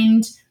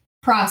defined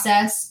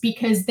process,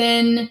 because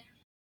then,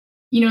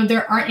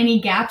 there aren't any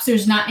gaps.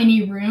 There's not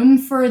any room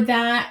for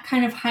that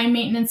kind of high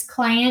maintenance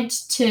client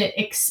to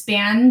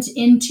expand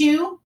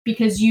into,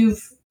 because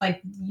this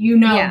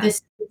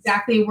is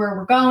exactly where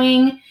we're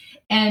going.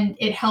 And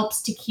it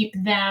helps to keep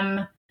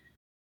them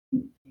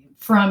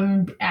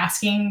from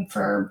asking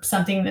for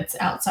something that's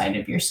outside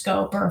of your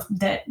scope or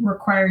that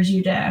requires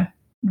you to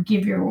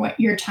give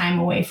your time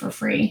away for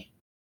free.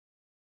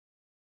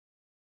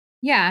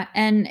 Yeah.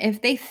 And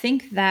if they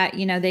think that,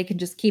 they can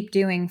just keep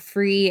doing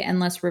free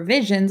endless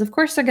revisions, of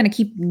course they're going to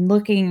keep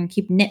looking and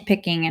keep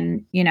nitpicking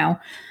and,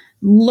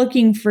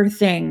 looking for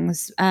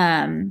things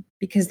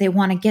because they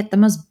want to get the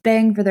most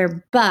bang for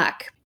their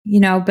buck,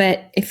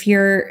 but if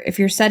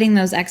you're setting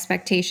those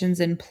expectations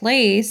in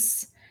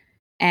place,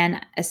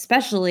 and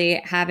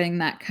especially having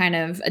that kind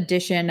of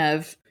addition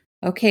of,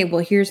 okay,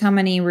 well, here's how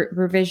many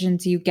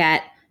revisions you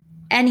get.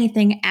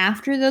 Anything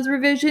after those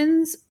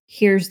revisions,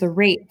 here's the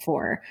rate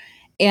for.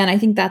 And I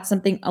think that's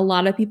something a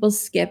lot of people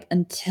skip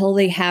until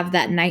they have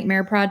that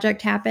nightmare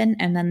project happen.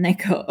 And then they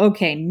go,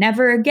 okay,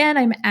 never again,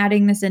 I'm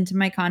adding this into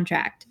my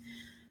contract.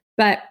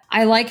 But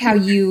I like how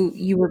you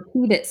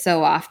repeat it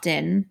so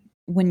often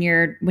when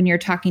you're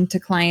talking to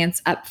clients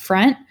up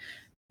front,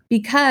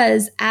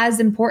 because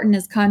as important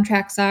as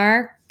contracts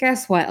are,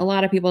 guess what? A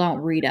lot of people don't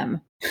read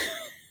them.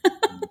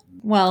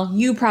 Well,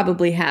 you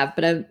probably have,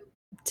 but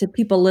to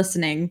people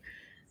listening,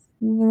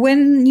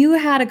 when you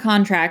had a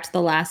contract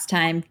the last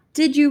time,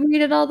 did you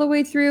read it all the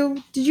way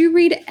through? Did you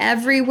read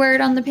every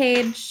word on the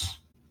page?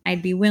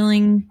 I'd be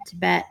willing to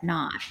bet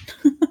not.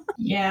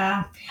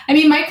 Yeah. I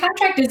mean, my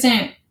contract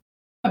isn't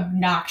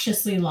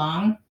obnoxiously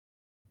long.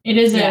 It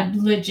is a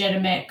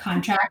legitimate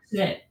contract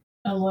that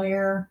a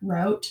lawyer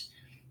wrote.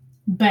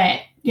 But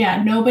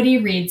yeah, nobody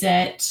reads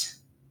it.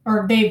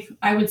 Or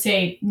I would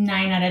say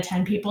 9 out of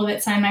 10 people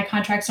that sign my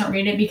contracts don't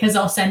read it, because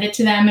I'll send it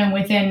to them and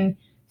within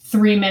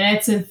 3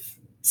 minutes of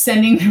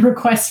sending the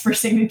request for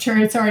signature,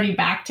 it's already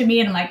back to me.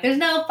 And I'm like, there's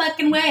no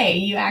fucking way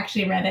you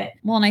actually read it.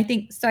 Well, and I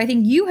think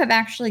you have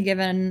actually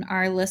given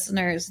our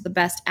listeners the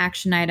best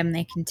action item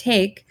they can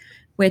take,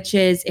 which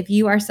is if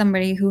you are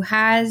somebody who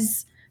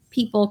has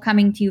people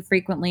coming to you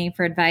frequently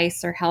for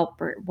advice or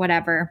help or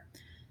whatever,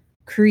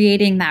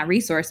 creating that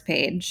resource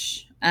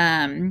page,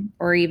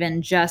 or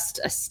even just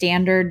a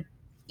standard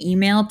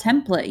email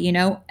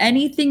template,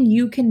 anything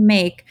you can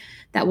make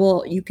that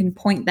you can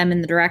point them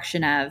in the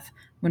direction of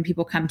when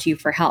people come to you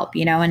for help,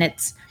 and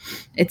it's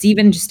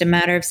even just a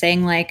matter of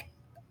saying like,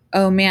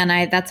 oh man,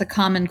 that's a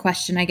common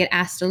question I get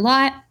asked a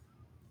lot.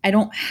 I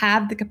don't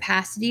have the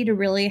capacity to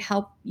really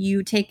help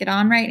you take it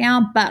on right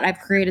now, but I've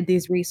created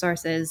these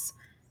resources.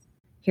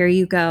 Here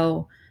you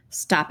go.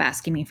 Stop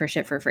asking me for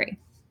shit for free.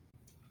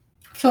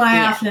 Fly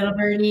off, little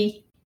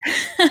birdie.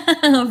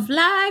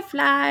 Fly,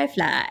 fly,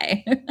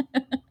 fly.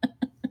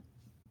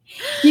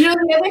 The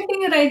other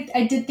thing that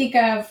I did think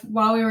of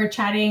while we were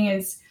chatting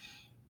is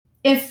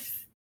if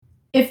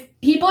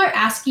people are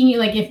asking you,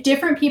 like if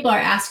different people are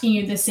asking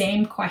you the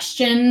same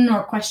question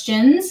or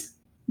questions,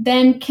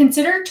 then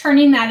consider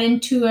turning that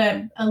into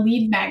a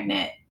lead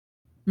magnet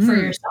for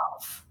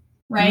yourself,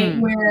 right?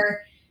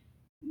 Where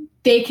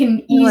they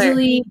can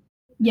easily,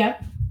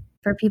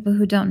 For people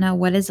who don't know,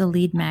 what is a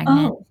lead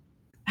magnet? Oh,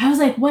 I was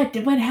like, what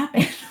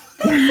happened?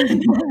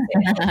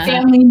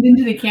 Sam leaned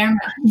into the camera.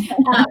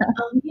 A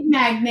lead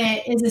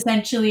magnet is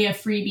essentially a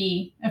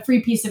freebie, a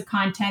free piece of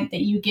content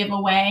that you give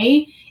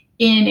away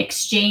in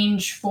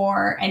exchange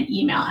for an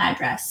email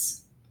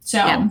address. So,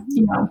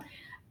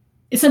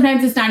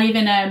 sometimes it's not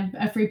even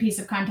a free piece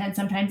of content.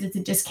 Sometimes it's a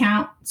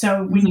discount.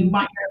 So when you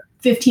want your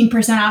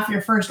 15% off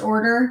your first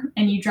order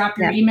and you drop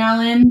your email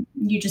in,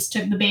 you just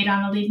took the bait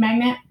on a lead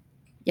magnet.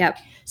 Yep.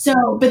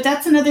 So, but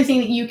that's another thing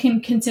that you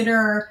can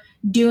consider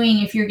doing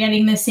if you're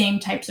getting the same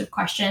types of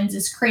questions,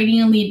 is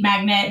creating a lead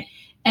magnet.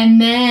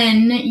 And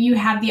then you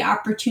have the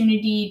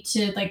opportunity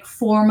to like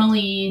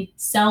formally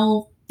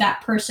sell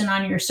that person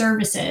on your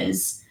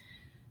services.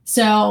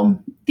 So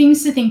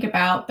things to think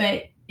about,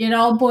 but it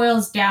all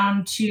boils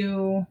down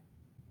to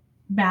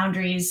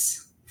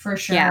boundaries for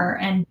sure.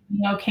 And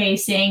being okay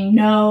saying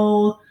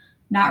no,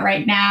 not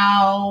right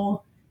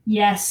now,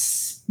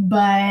 yes,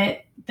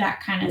 but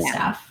that kind of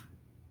stuff.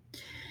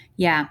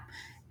 Yeah.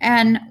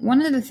 And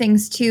one of the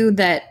things too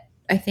that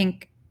I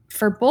think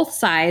for both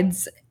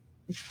sides,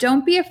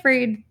 don't be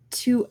afraid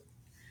to,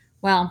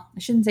 well, I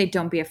shouldn't say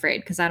don't be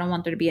afraid because I don't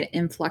want there to be an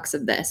influx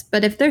of this.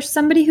 But if there's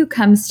somebody who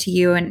comes to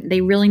you and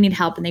they really need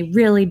help and they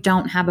really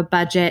don't have a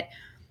budget,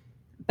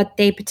 but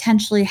they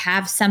potentially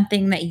have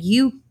something that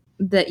you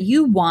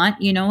want,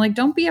 like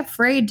don't be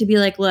afraid to be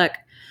like, look,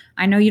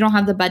 I know you don't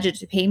have the budget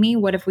to pay me.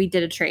 What if we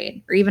did a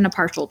trade or even a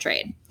partial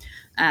trade?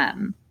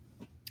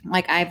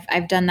 Like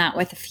I've done that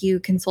with a few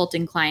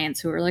consulting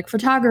clients who are like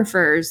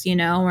photographers,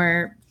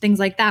 or things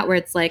like that, where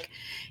it's like,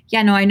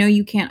 yeah, no, I know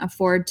you can't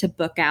afford to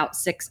book out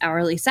 6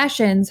 hourly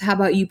sessions. How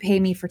about you pay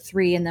me for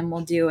 3 and then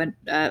we'll do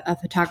a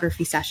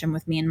photography session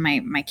with me and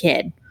my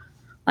kid.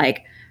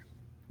 Like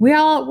we're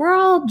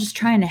all just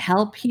trying to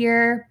help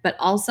here, but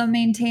also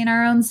maintain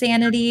our own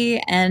sanity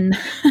and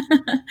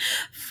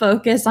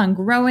focus on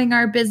growing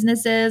our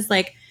businesses.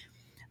 Like,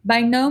 by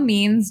no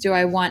means do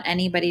I want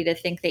anybody to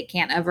think they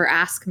can't ever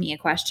ask me a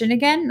question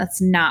again.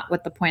 That's not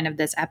what the point of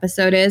this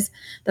episode is.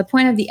 The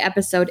point of the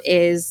episode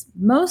is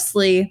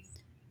mostly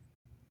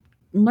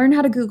learn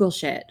how to Google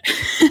shit.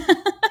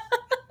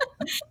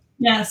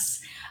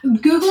 Yes.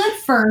 Google it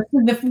first.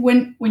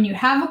 When you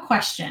have a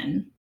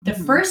question, the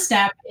first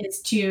step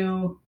is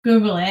to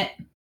Google it.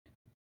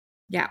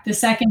 Yeah. The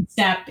second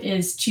step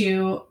is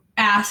to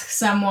ask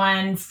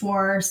someone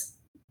for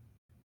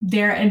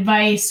their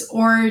advice,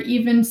 or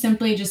even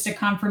simply just a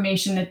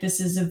confirmation that this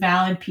is a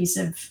valid piece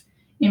of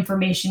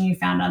information you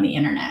found on the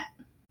internet.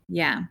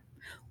 Yeah.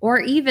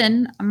 Or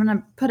even, I'm going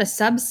to put a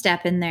sub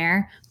step in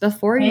there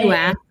before you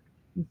ask,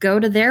 go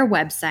to their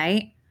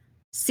website,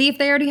 see if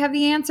they already have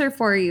the answer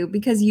for you,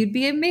 because you'd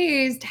be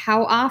amazed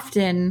how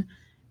often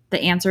the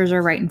answers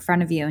are right in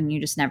front of you and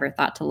you just never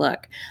thought to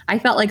look. I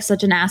felt like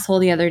such an asshole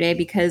the other day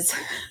because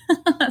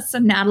so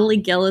Natalie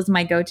Gill is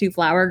my go-to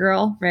flower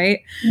girl,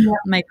 right?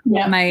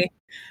 Yeah.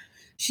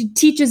 She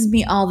teaches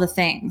me all the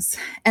things.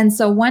 And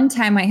so one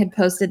time I had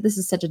posted, this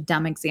is such a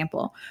dumb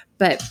example,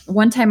 but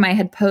one time I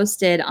had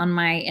posted on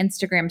my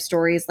Instagram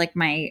stories, like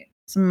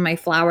some of my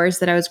flowers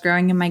that I was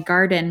growing in my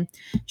garden.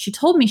 She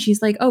told me,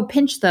 she's like, oh,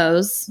 pinch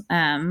those,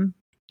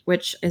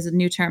 which is a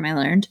new term I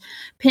learned,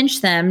 pinch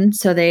them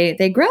so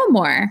they grow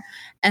more.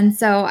 And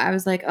so I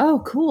was like,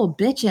 oh, cool,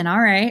 bitchin', all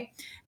right.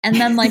 And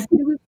then like 2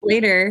 weeks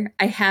later,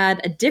 I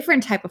had a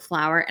different type of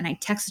flower and I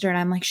texted her and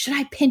I'm like, should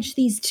I pinch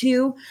these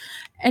too?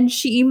 And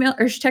she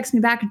texted me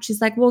back and she's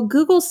like, well,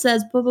 Google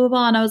says blah, blah,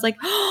 blah. And I was like,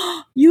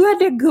 oh, you had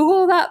to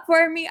Google that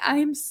for me?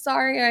 I'm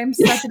sorry. I'm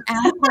such an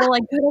asshole. I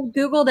could have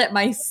Googled it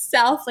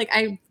myself. Like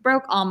I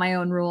broke all my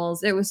own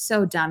rules. It was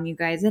so dumb, you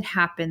guys. It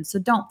happened. So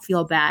don't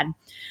feel bad.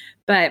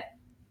 But,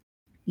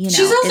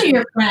 she's also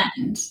your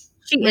friend.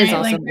 She is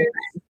also my friend.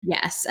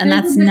 Yes. And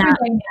that's not...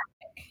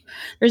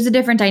 There's a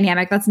different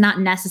dynamic. That's not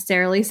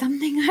necessarily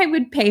something I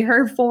would pay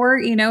her for,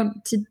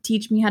 to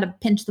teach me how to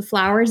pinch the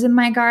flowers in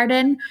my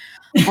garden.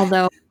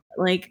 Although,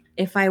 like,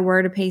 if I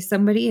were to pay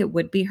somebody, it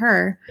would be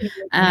her.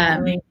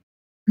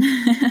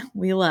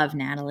 We love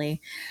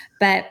Natalie.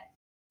 But,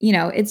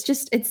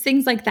 it's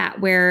things like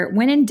that where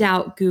when in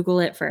doubt, Google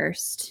it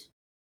first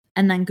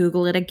and then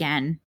Google it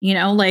again.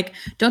 Like,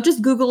 don't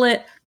just Google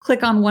it,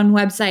 click on one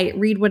website,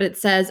 read what it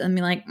says, and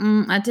be like,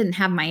 that didn't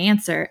have my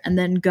answer, and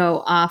then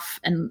go off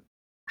and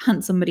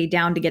hunt somebody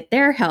down to get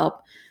their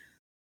help.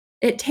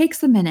 It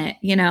takes a minute,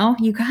 you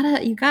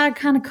gotta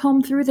kind of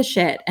comb through the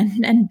shit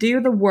and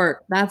do the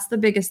work. That's the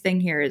biggest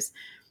thing here is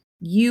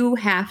you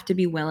have to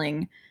be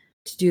willing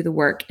to do the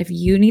work. If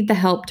you need the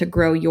help to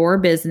grow your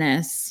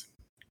business,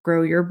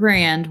 grow your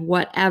brand,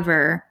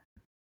 whatever,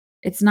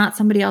 it's not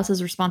somebody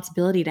else's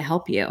responsibility to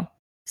help you.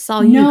 It's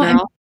all you,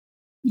 girl.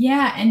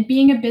 And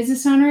being a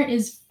business owner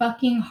is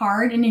fucking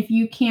hard. And if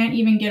you can't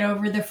even get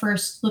over the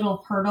first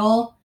little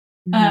hurdle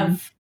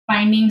of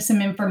finding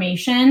some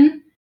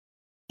information,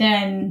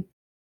 then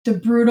the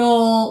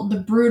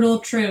brutal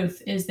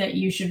truth is that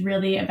you should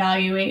really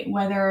evaluate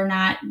whether or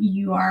not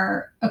you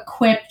are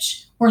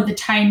equipped or the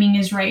timing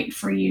is right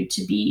for you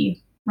to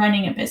be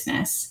running a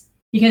business.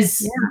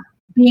 Because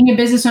being a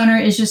business owner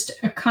is just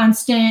you're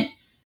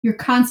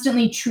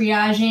constantly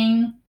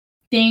triaging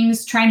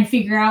things, trying to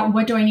figure out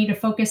what do I need to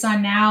focus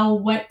on now?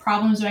 What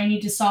problems do I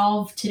need to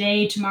solve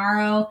today,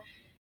 tomorrow?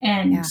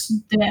 And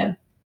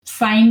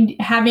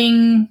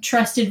having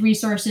trusted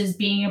resources,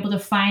 being able to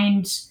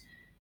find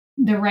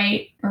the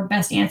right or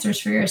best answers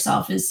for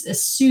yourself is a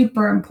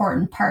super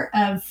important part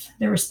of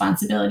the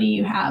responsibility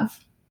you have.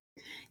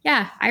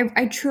 Yeah,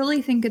 I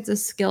truly think it's a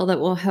skill that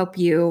will help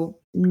you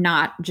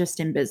not just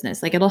in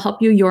business. Like it'll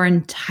help you your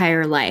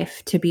entire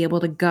life to be able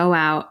to go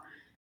out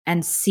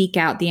and seek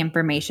out the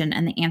information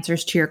and the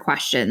answers to your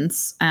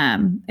questions.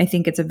 I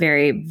think it's a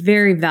very,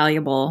 very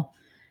valuable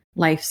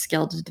life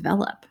skill to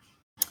develop.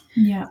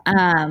 Yeah.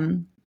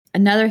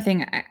 Another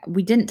thing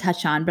we didn't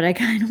touch on, but I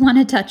kind of want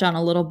to touch on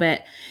a little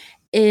bit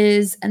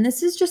is, and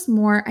this is just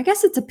more, I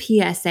guess it's a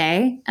PSA,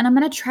 and I'm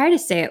going to try to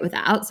say it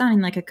without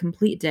sounding like a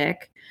complete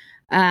dick.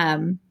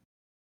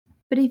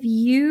 But if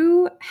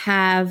you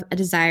have a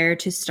desire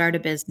to start a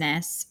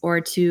business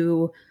or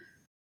to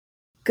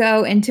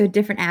go into a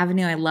different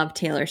avenue, I love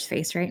Taylor's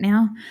face right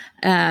now.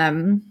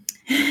 And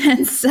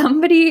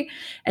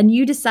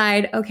you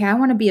decide, okay, I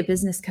want to be a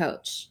business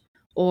coach,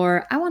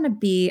 or I want to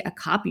be a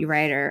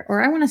copywriter,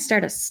 or I want to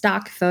start a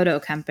stock photo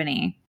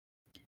company.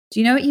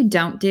 Do you know what you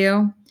don't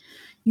do?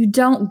 You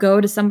don't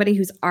go to somebody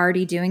who's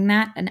already doing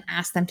that and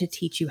ask them to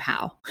teach you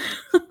how.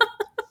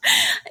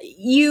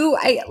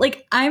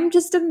 I'm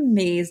just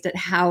amazed at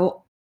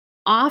how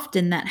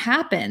often that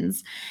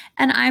happens.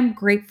 And I'm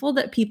grateful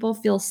that people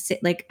feel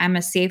like I'm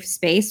a safe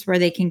space where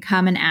they can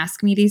come and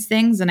ask me these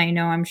things. And I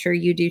know I'm sure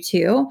you do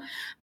too.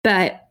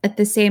 But at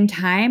the same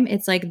time,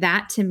 it's like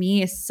that to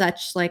me is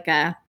such like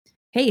a,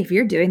 hey, if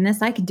you're doing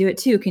this, I can do it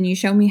too. Can you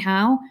show me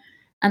how?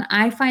 And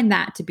I find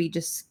that to be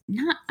just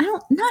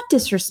not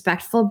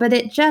disrespectful, but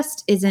it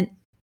just isn't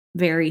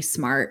very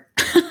smart.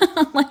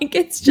 Like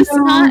it's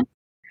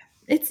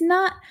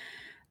not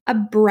a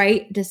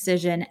bright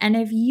decision. And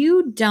if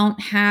you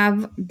don't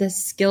have the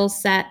skill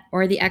set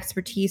or the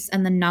expertise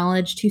and the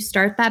knowledge to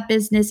start that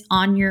business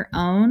on your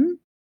own,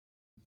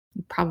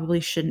 you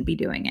probably shouldn't be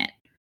doing it.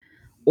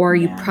 Or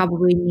you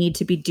probably need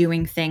to be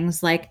doing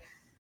things like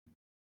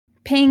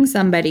paying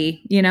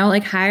somebody,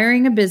 like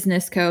hiring a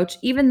business coach.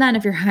 Even then,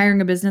 if you're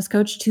hiring a business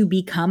coach to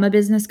become a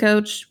business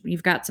coach,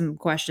 you've got some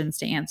questions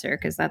to answer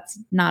because that's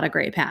not a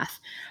great path.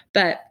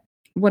 But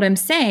what I'm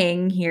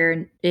saying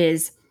here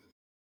is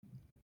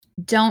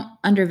don't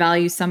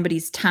undervalue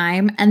somebody's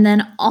time and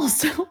then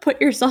also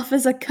put yourself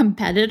as a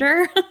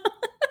competitor.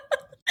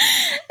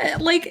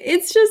 Like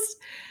it's just,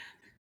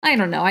 I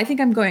don't know. I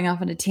think I'm going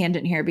off on a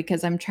tangent here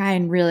because I'm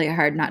trying really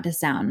hard not to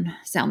sound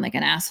like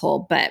an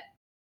asshole, but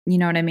you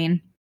know what I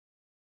mean?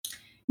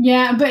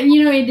 Yeah, but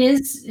it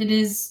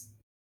is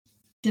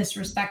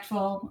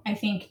disrespectful, I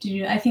think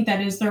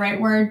that is the right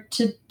word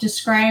to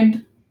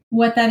describe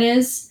what that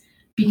is,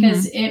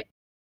 because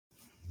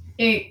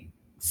it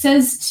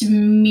says to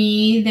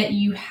me that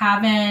you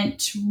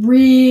haven't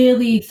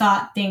really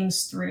thought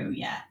things through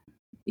yet.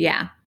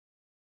 Yeah.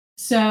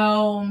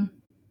 So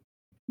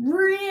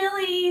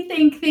really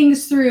think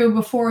things through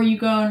before you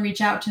go and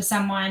reach out to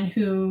someone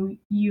who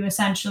you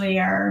essentially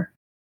are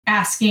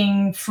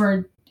asking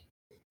for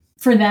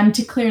them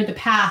to clear the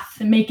path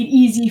and make it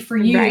easy for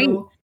you, right,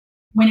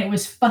 when it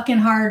was fucking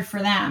hard for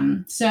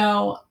them.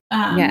 So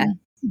yeah,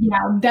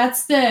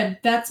 that's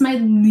my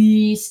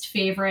least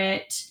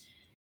favorite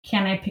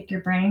can I pick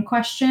your brain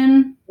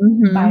question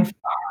by far,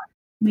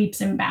 leaps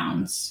and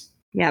bounds.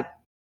 Yep.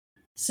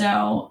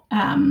 So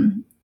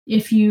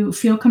if you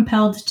feel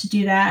compelled to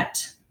do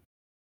that,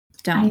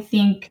 don't. I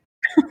think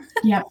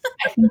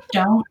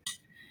don't.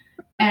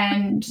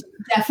 And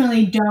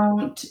definitely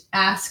don't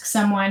ask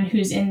someone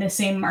who's in the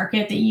same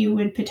market that you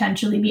would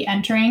potentially be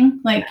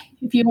entering. Like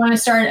if you want to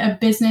start a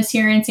business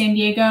here in San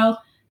Diego,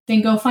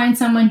 then go find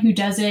someone who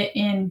does it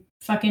in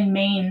fucking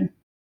Maine,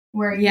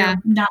 where you're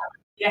not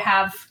likely to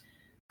have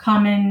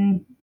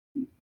common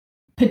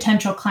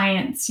potential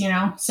clients,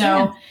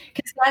 So,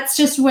 because that's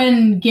just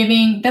when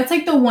that's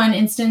like the one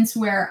instance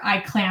where I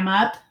clam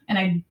up and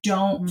I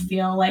don't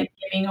feel like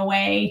giving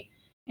away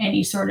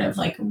any sort of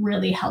like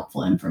really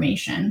helpful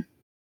information.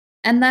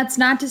 And that's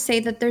not to say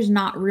that there's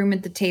not room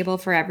at the table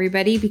for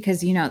everybody,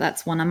 because,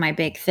 that's one of my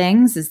big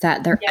things is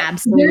that there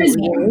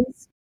absolutely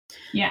is.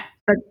 Yeah.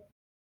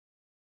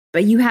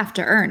 But you have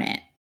to earn it,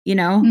 You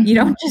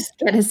don't just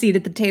get a seat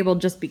at the table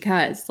just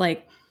because.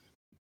 Like,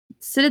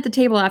 sit at the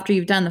table after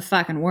you've done the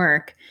fucking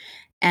work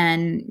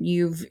and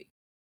you've,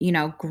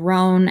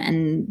 grown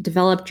and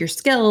developed your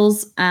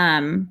skills.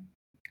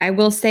 I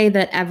will say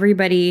that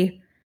everybody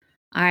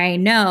I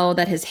know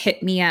that has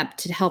hit me up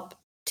to help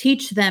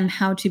teach them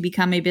how to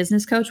become a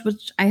business coach,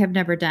 which I have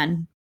never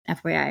done,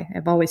 FYI.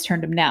 I've always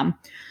turned them down.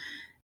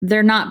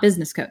 They're not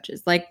business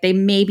coaches. Like they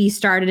maybe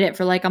started it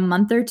for like a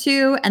month or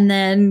two and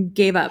then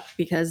gave up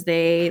because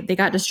they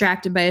got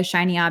distracted by a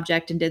shiny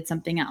object and did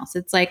something else.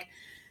 It's like,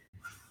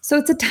 so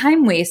it's a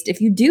time waste.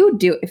 If you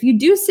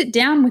do sit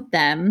down with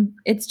them,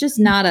 it's just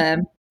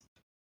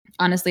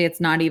honestly, it's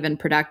not even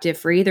productive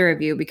for either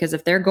of you, because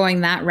if they're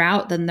going that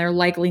route, then they're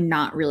likely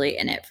not really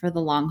in it for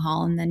the long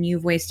haul. And then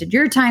you've wasted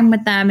your time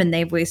with them and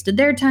they've wasted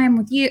their time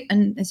with you.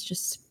 And it's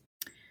just,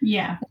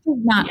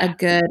 not a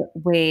good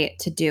way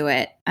to do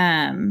it.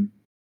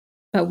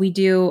 But we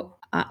do,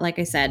 like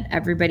I said,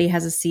 everybody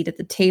has a seat at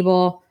the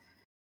table.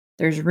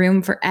 There's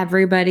room for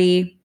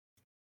everybody.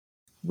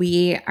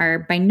 We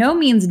are by no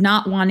means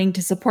not wanting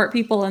to support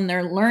people in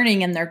their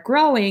learning and their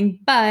growing,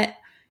 but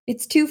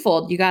it's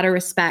twofold. You got to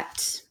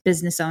respect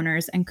business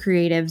owners and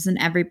creatives and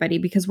everybody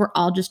because we're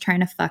all just trying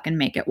to fucking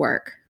make it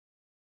work.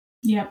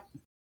 Yep,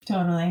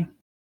 totally.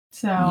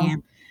 So Yeah.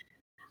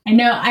 I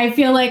know, I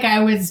feel like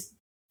I was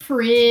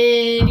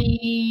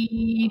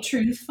pretty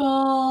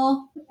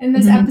truthful in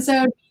this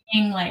episode,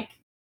 being like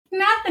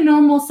not the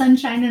normal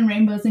sunshine and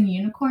rainbows and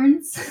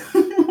unicorns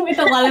with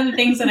a lot of the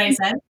things that I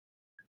said.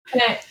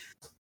 But,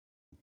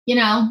 you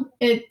know,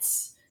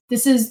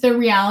 this is the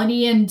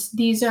reality. And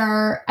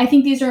I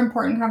think these are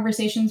important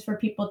conversations for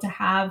people to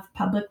have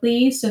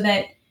publicly so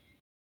that,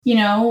 you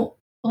know,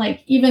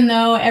 like, even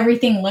though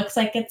everything looks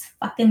like it's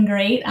fucking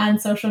great on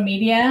social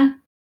media,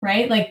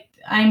 right? Like,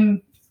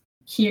 I'm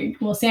here.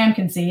 Well, Sam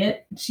can see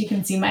it. She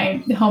can see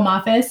my home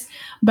office.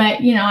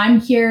 But, you know, I'm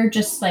here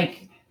just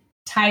like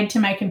tied to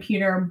my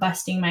computer,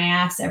 busting my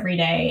ass every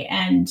day.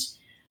 And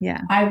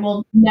yeah, I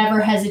will never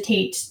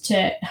hesitate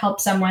to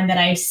help someone that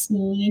I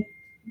see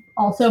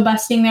also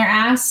busting their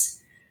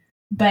ass.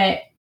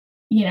 But,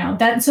 you know,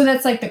 that's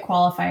like the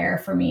qualifier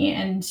for me.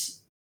 And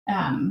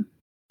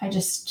I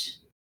just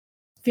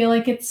feel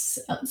like it's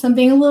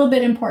something a little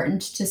bit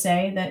important to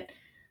say, that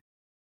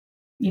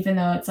even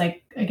though it's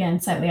like, again,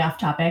 slightly off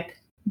topic,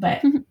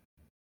 but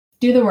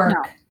do the work.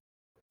 No,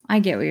 I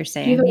get what you're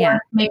saying. Do the Yeah.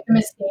 work, make the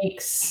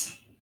mistakes.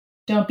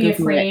 Don't be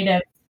Google afraid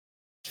of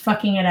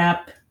fucking it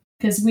up,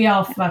 because we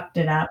all fucked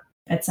it up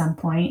at some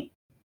point.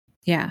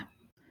 Yeah.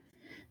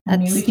 I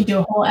mean, we could do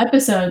a whole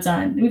episode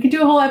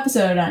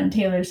on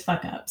Taylor's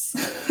fuck ups.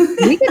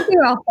 We could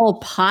do a whole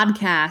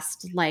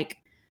podcast. Like,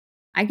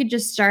 I could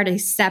just start a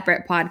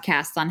separate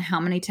podcast on how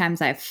many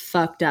times I've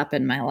fucked up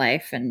in my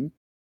life and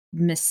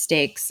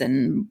mistakes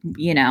and,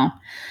 you know,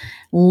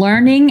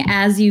 learning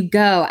as you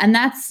go. And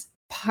that's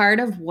part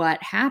of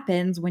what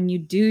happens when you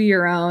do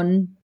your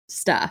own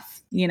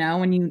stuff, you know,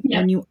 when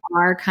you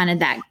are kind of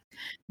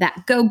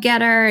that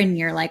go-getter and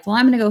you're like, well,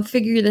 I'm going to go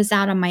figure this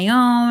out on my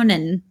own.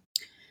 And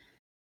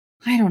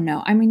I don't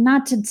know. I mean,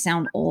 not to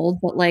sound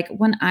old, but like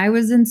when I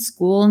was in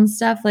school and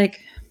stuff, like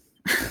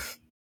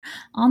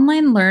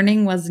online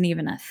learning wasn't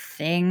even a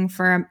thing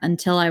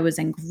until I was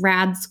in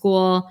grad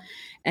school.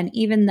 And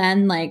even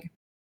then, like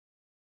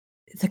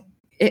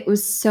it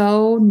was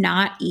so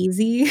not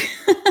easy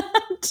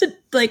to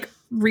like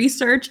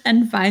research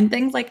and find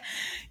things. Like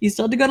you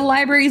still had to go to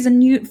libraries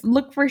and you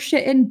look for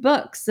shit in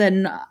books.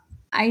 And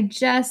I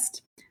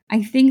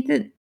think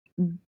that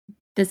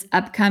this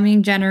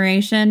upcoming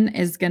generation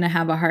is going to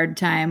have a hard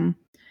time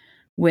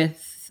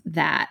with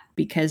that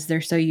because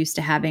they're so used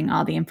to having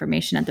all the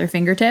information at their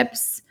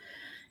fingertips.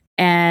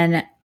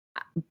 And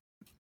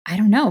I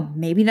don't know,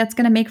 maybe that's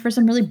going to make for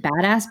some really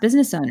badass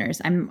business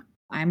owners. I'm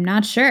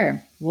not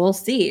sure. We'll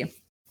see.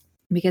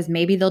 Because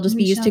maybe they'll just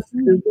be used to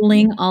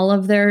Googling all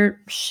of their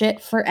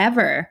shit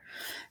forever.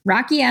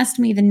 Rocky asked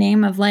me the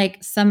name of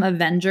like some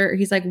Avenger.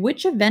 He's like,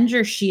 which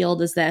Avenger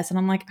shield is this? And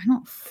I'm like, I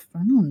don't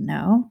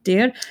know,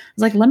 dude. I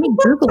was like, let me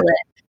Google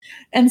it.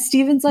 And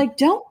Steven's like,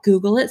 don't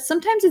Google it.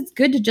 Sometimes it's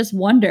good to just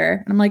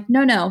wonder. And I'm like,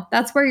 no,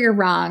 that's where you're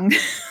wrong.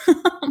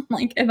 I'm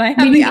like, if I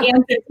have the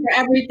answer for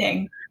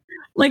everything.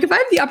 Like, if I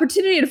have the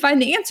opportunity to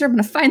find the answer, I'm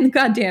going to find the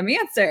goddamn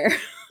answer.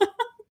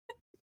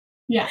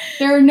 Yeah,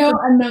 there are no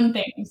unknown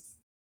things.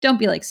 Don't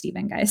be like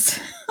Steven, guys.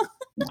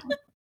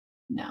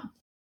 No.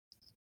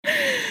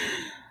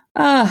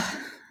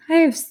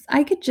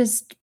 I could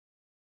just,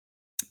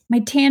 my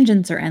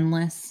tangents are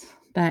endless,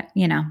 but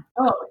you know.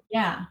 Oh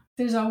yeah.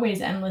 There's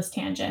always endless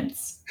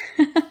tangents.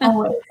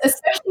 Always.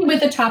 Especially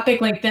with a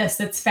topic like this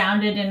that's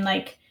founded in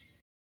like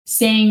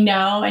saying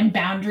no and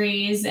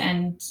boundaries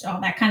and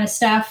all that kind of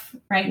stuff,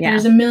 right? Yeah.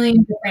 There's a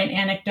million different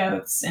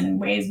anecdotes and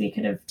ways we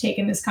could have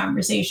taken this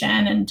conversation.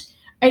 And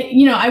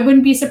I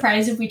wouldn't be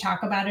surprised if we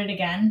talk about it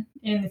again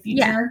in the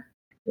future.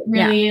 Yeah. It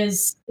really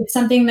is. It's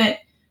something that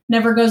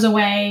never goes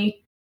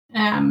away.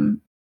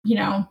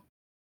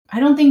 I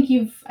don't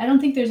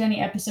think there's any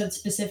episode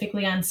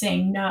specifically on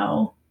saying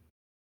no,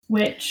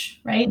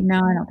 right? No,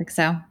 I don't think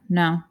so.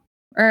 No.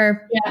 And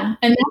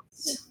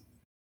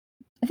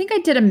I think I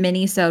did a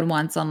mini-sode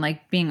once on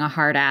like being a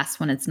hard ass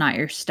when it's not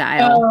your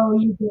style. Oh,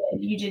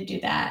 you did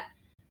do that.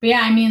 But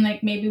yeah, I mean,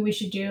 like maybe we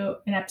should do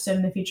an episode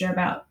in the future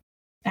about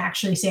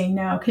actually saying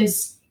no,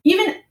 because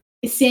even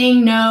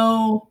saying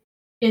no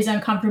is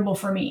uncomfortable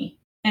for me,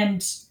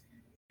 and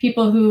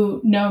people who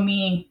know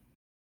me,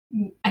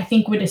 I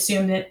think, would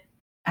assume that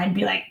I'd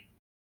be like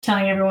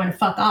telling everyone to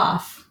fuck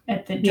off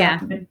at the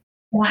drop of a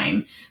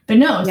dime. But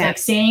no, it's like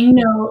saying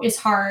no is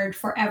hard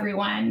for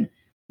everyone,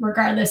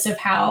 regardless of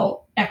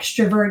how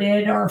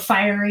extroverted or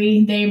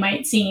fiery they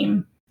might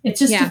seem. It's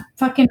just a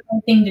fucking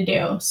hard thing to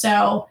do.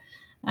 So,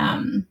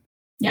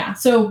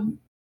 so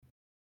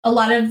a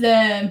lot of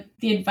the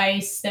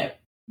advice that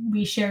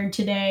we shared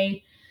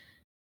today,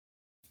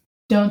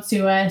 don't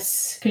sue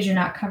us because you're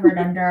not covered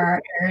under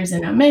our errors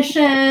and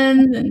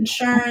omissions,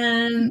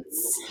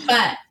 insurance.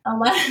 But a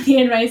lot of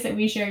the advice that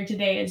we shared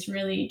today is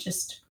really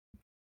just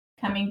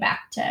coming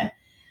back to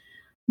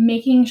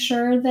making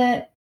sure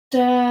that,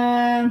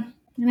 and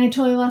I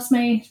totally lost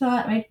my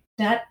thought.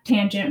 That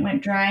tangent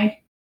went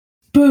dry.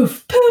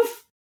 Poof,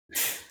 poof.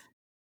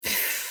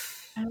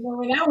 I don't know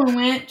where that one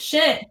went.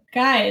 Shit,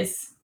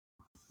 guys.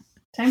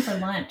 Time for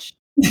lunch.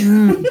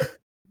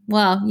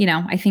 Well,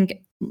 I think,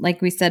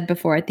 like we said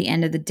before, at the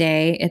end of the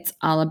day, it's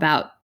all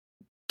about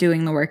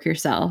doing the work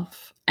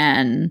yourself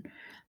and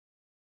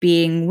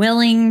being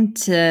willing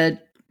to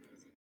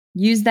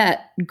use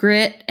that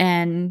grit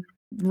and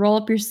roll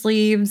up your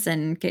sleeves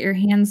and get your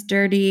hands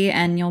dirty,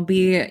 and you'll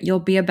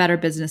be a better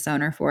business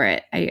owner for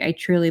it. I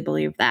truly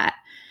believe that.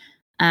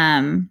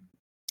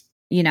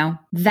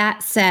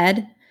 That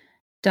said,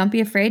 don't be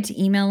afraid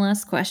to email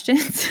us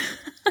questions.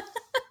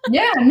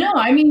 Yeah, no,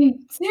 I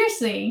mean,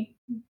 seriously.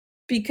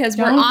 Because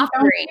we're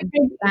offering.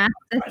 That's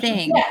the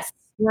thing. Yes.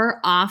 We're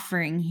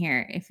offering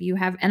here. If you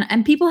have,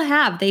 and people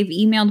they've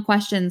emailed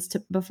questions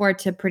before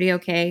to Pretty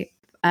Okay.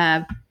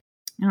 I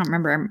don't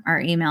remember our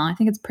email. I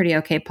think it's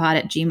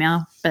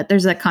prettyokpod@gmail.com, but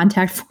there's a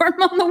contact form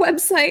on the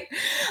website.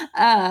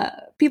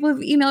 People have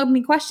emailed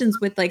me questions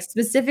with like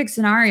specific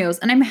scenarios,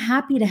 and I'm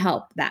happy to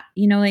help that.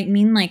 You know what I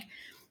mean? Like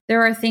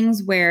there are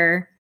things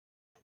where,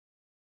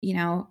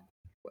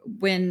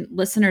 when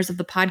listeners of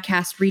the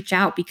podcast reach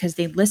out because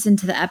they listened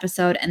to the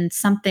episode and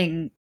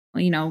something,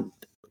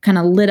 kind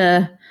of lit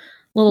a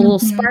little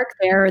spark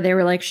there, or they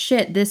were like,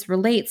 shit, this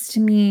relates to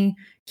me.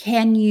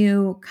 Can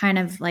you kind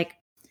of like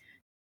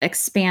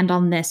expand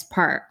on this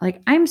part?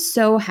 Like, I'm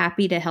so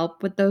happy to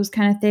help with those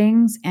kind of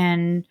things.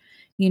 And,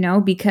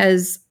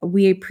 because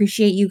we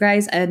appreciate you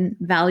guys and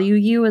value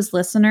you as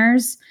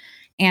listeners.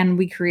 And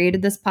we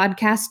created this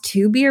podcast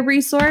to be a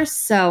resource.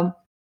 So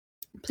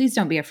please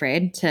don't be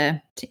afraid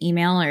to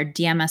email or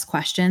DM us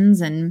questions,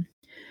 and,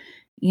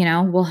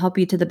 we'll help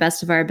you to the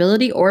best of our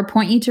ability or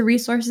point you to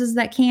resources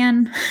that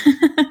can.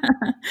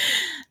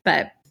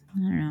 But I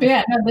don't know. But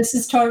yeah, no, this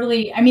is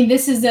totally, I mean,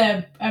 this is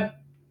a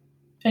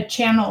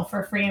channel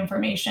for free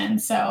information.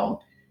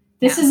 So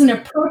this is an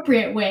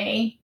appropriate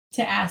way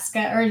to ask,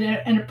 or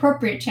an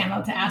appropriate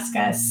channel to ask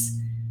us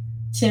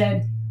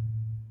to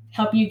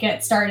help you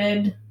get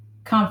started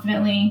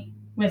confidently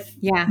with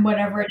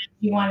whatever it is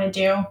you want to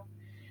do.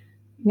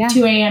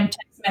 2 a.m.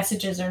 text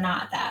messages are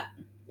not that.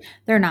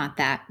 They're not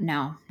that.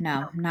 No,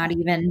 not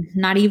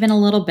even a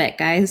little bit,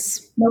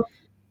 guys. Nope.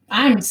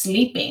 I'm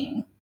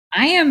sleeping.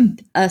 I am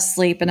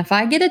asleep. And if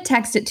I get a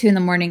text at 2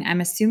 a.m,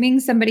 I'm assuming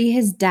somebody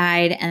has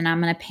died, and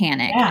I'm going to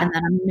panic, and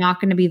then I'm not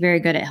going to be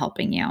very good at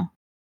helping you.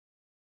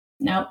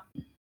 Nope.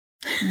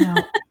 No.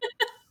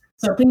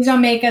 So please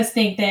don't make us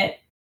think that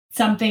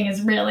something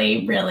is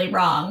really, really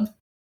wrong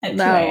at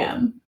 2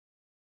 a.m.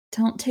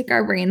 Don't take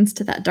our brains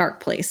to that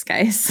dark place,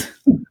 guys.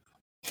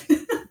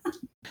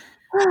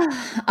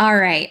 All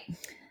right.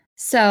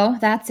 So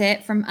that's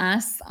it from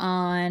us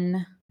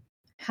on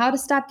how to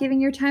stop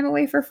giving your time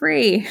away for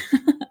free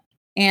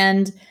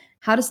and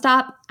how to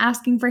stop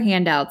asking for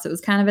handouts. It was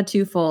kind of a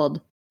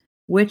twofold.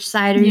 Which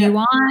side are you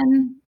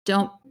on?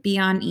 Don't be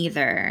on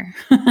either.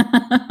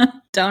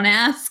 Don't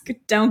ask,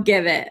 don't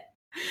give it.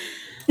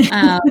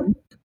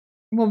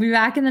 We'll be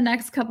back in the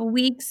next couple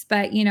weeks,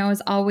 but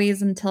as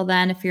always, until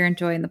then, if you're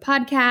enjoying the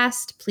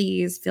podcast,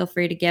 please feel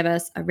free to give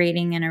us a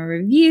rating and a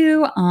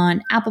review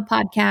on Apple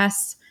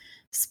Podcasts,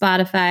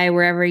 Spotify,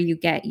 wherever you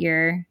get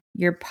your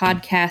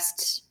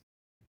podcast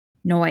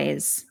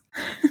noise.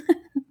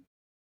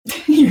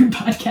 Your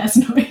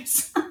podcast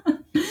noise.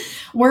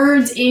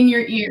 Words in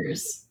your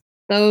ears.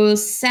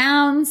 Those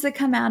sounds that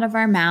come out of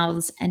our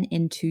mouths and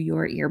into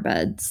your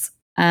earbuds.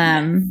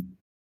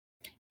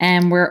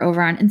 And we're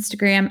over on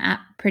Instagram at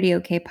Pretty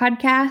Okay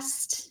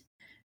Podcast.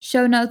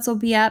 Show notes will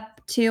be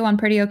up too on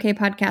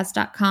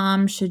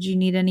prettyokpodcast.com should you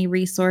need any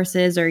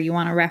resources or you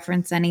want to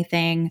reference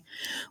anything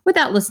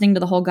without listening to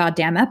the whole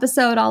goddamn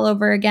episode all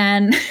over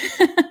again.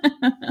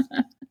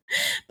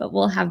 But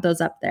we'll have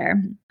those up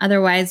there.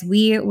 Otherwise,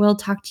 we will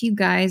talk to you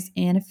guys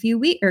in a few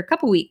weeks or a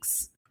couple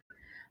weeks.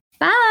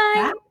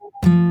 Bye.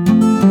 Bye.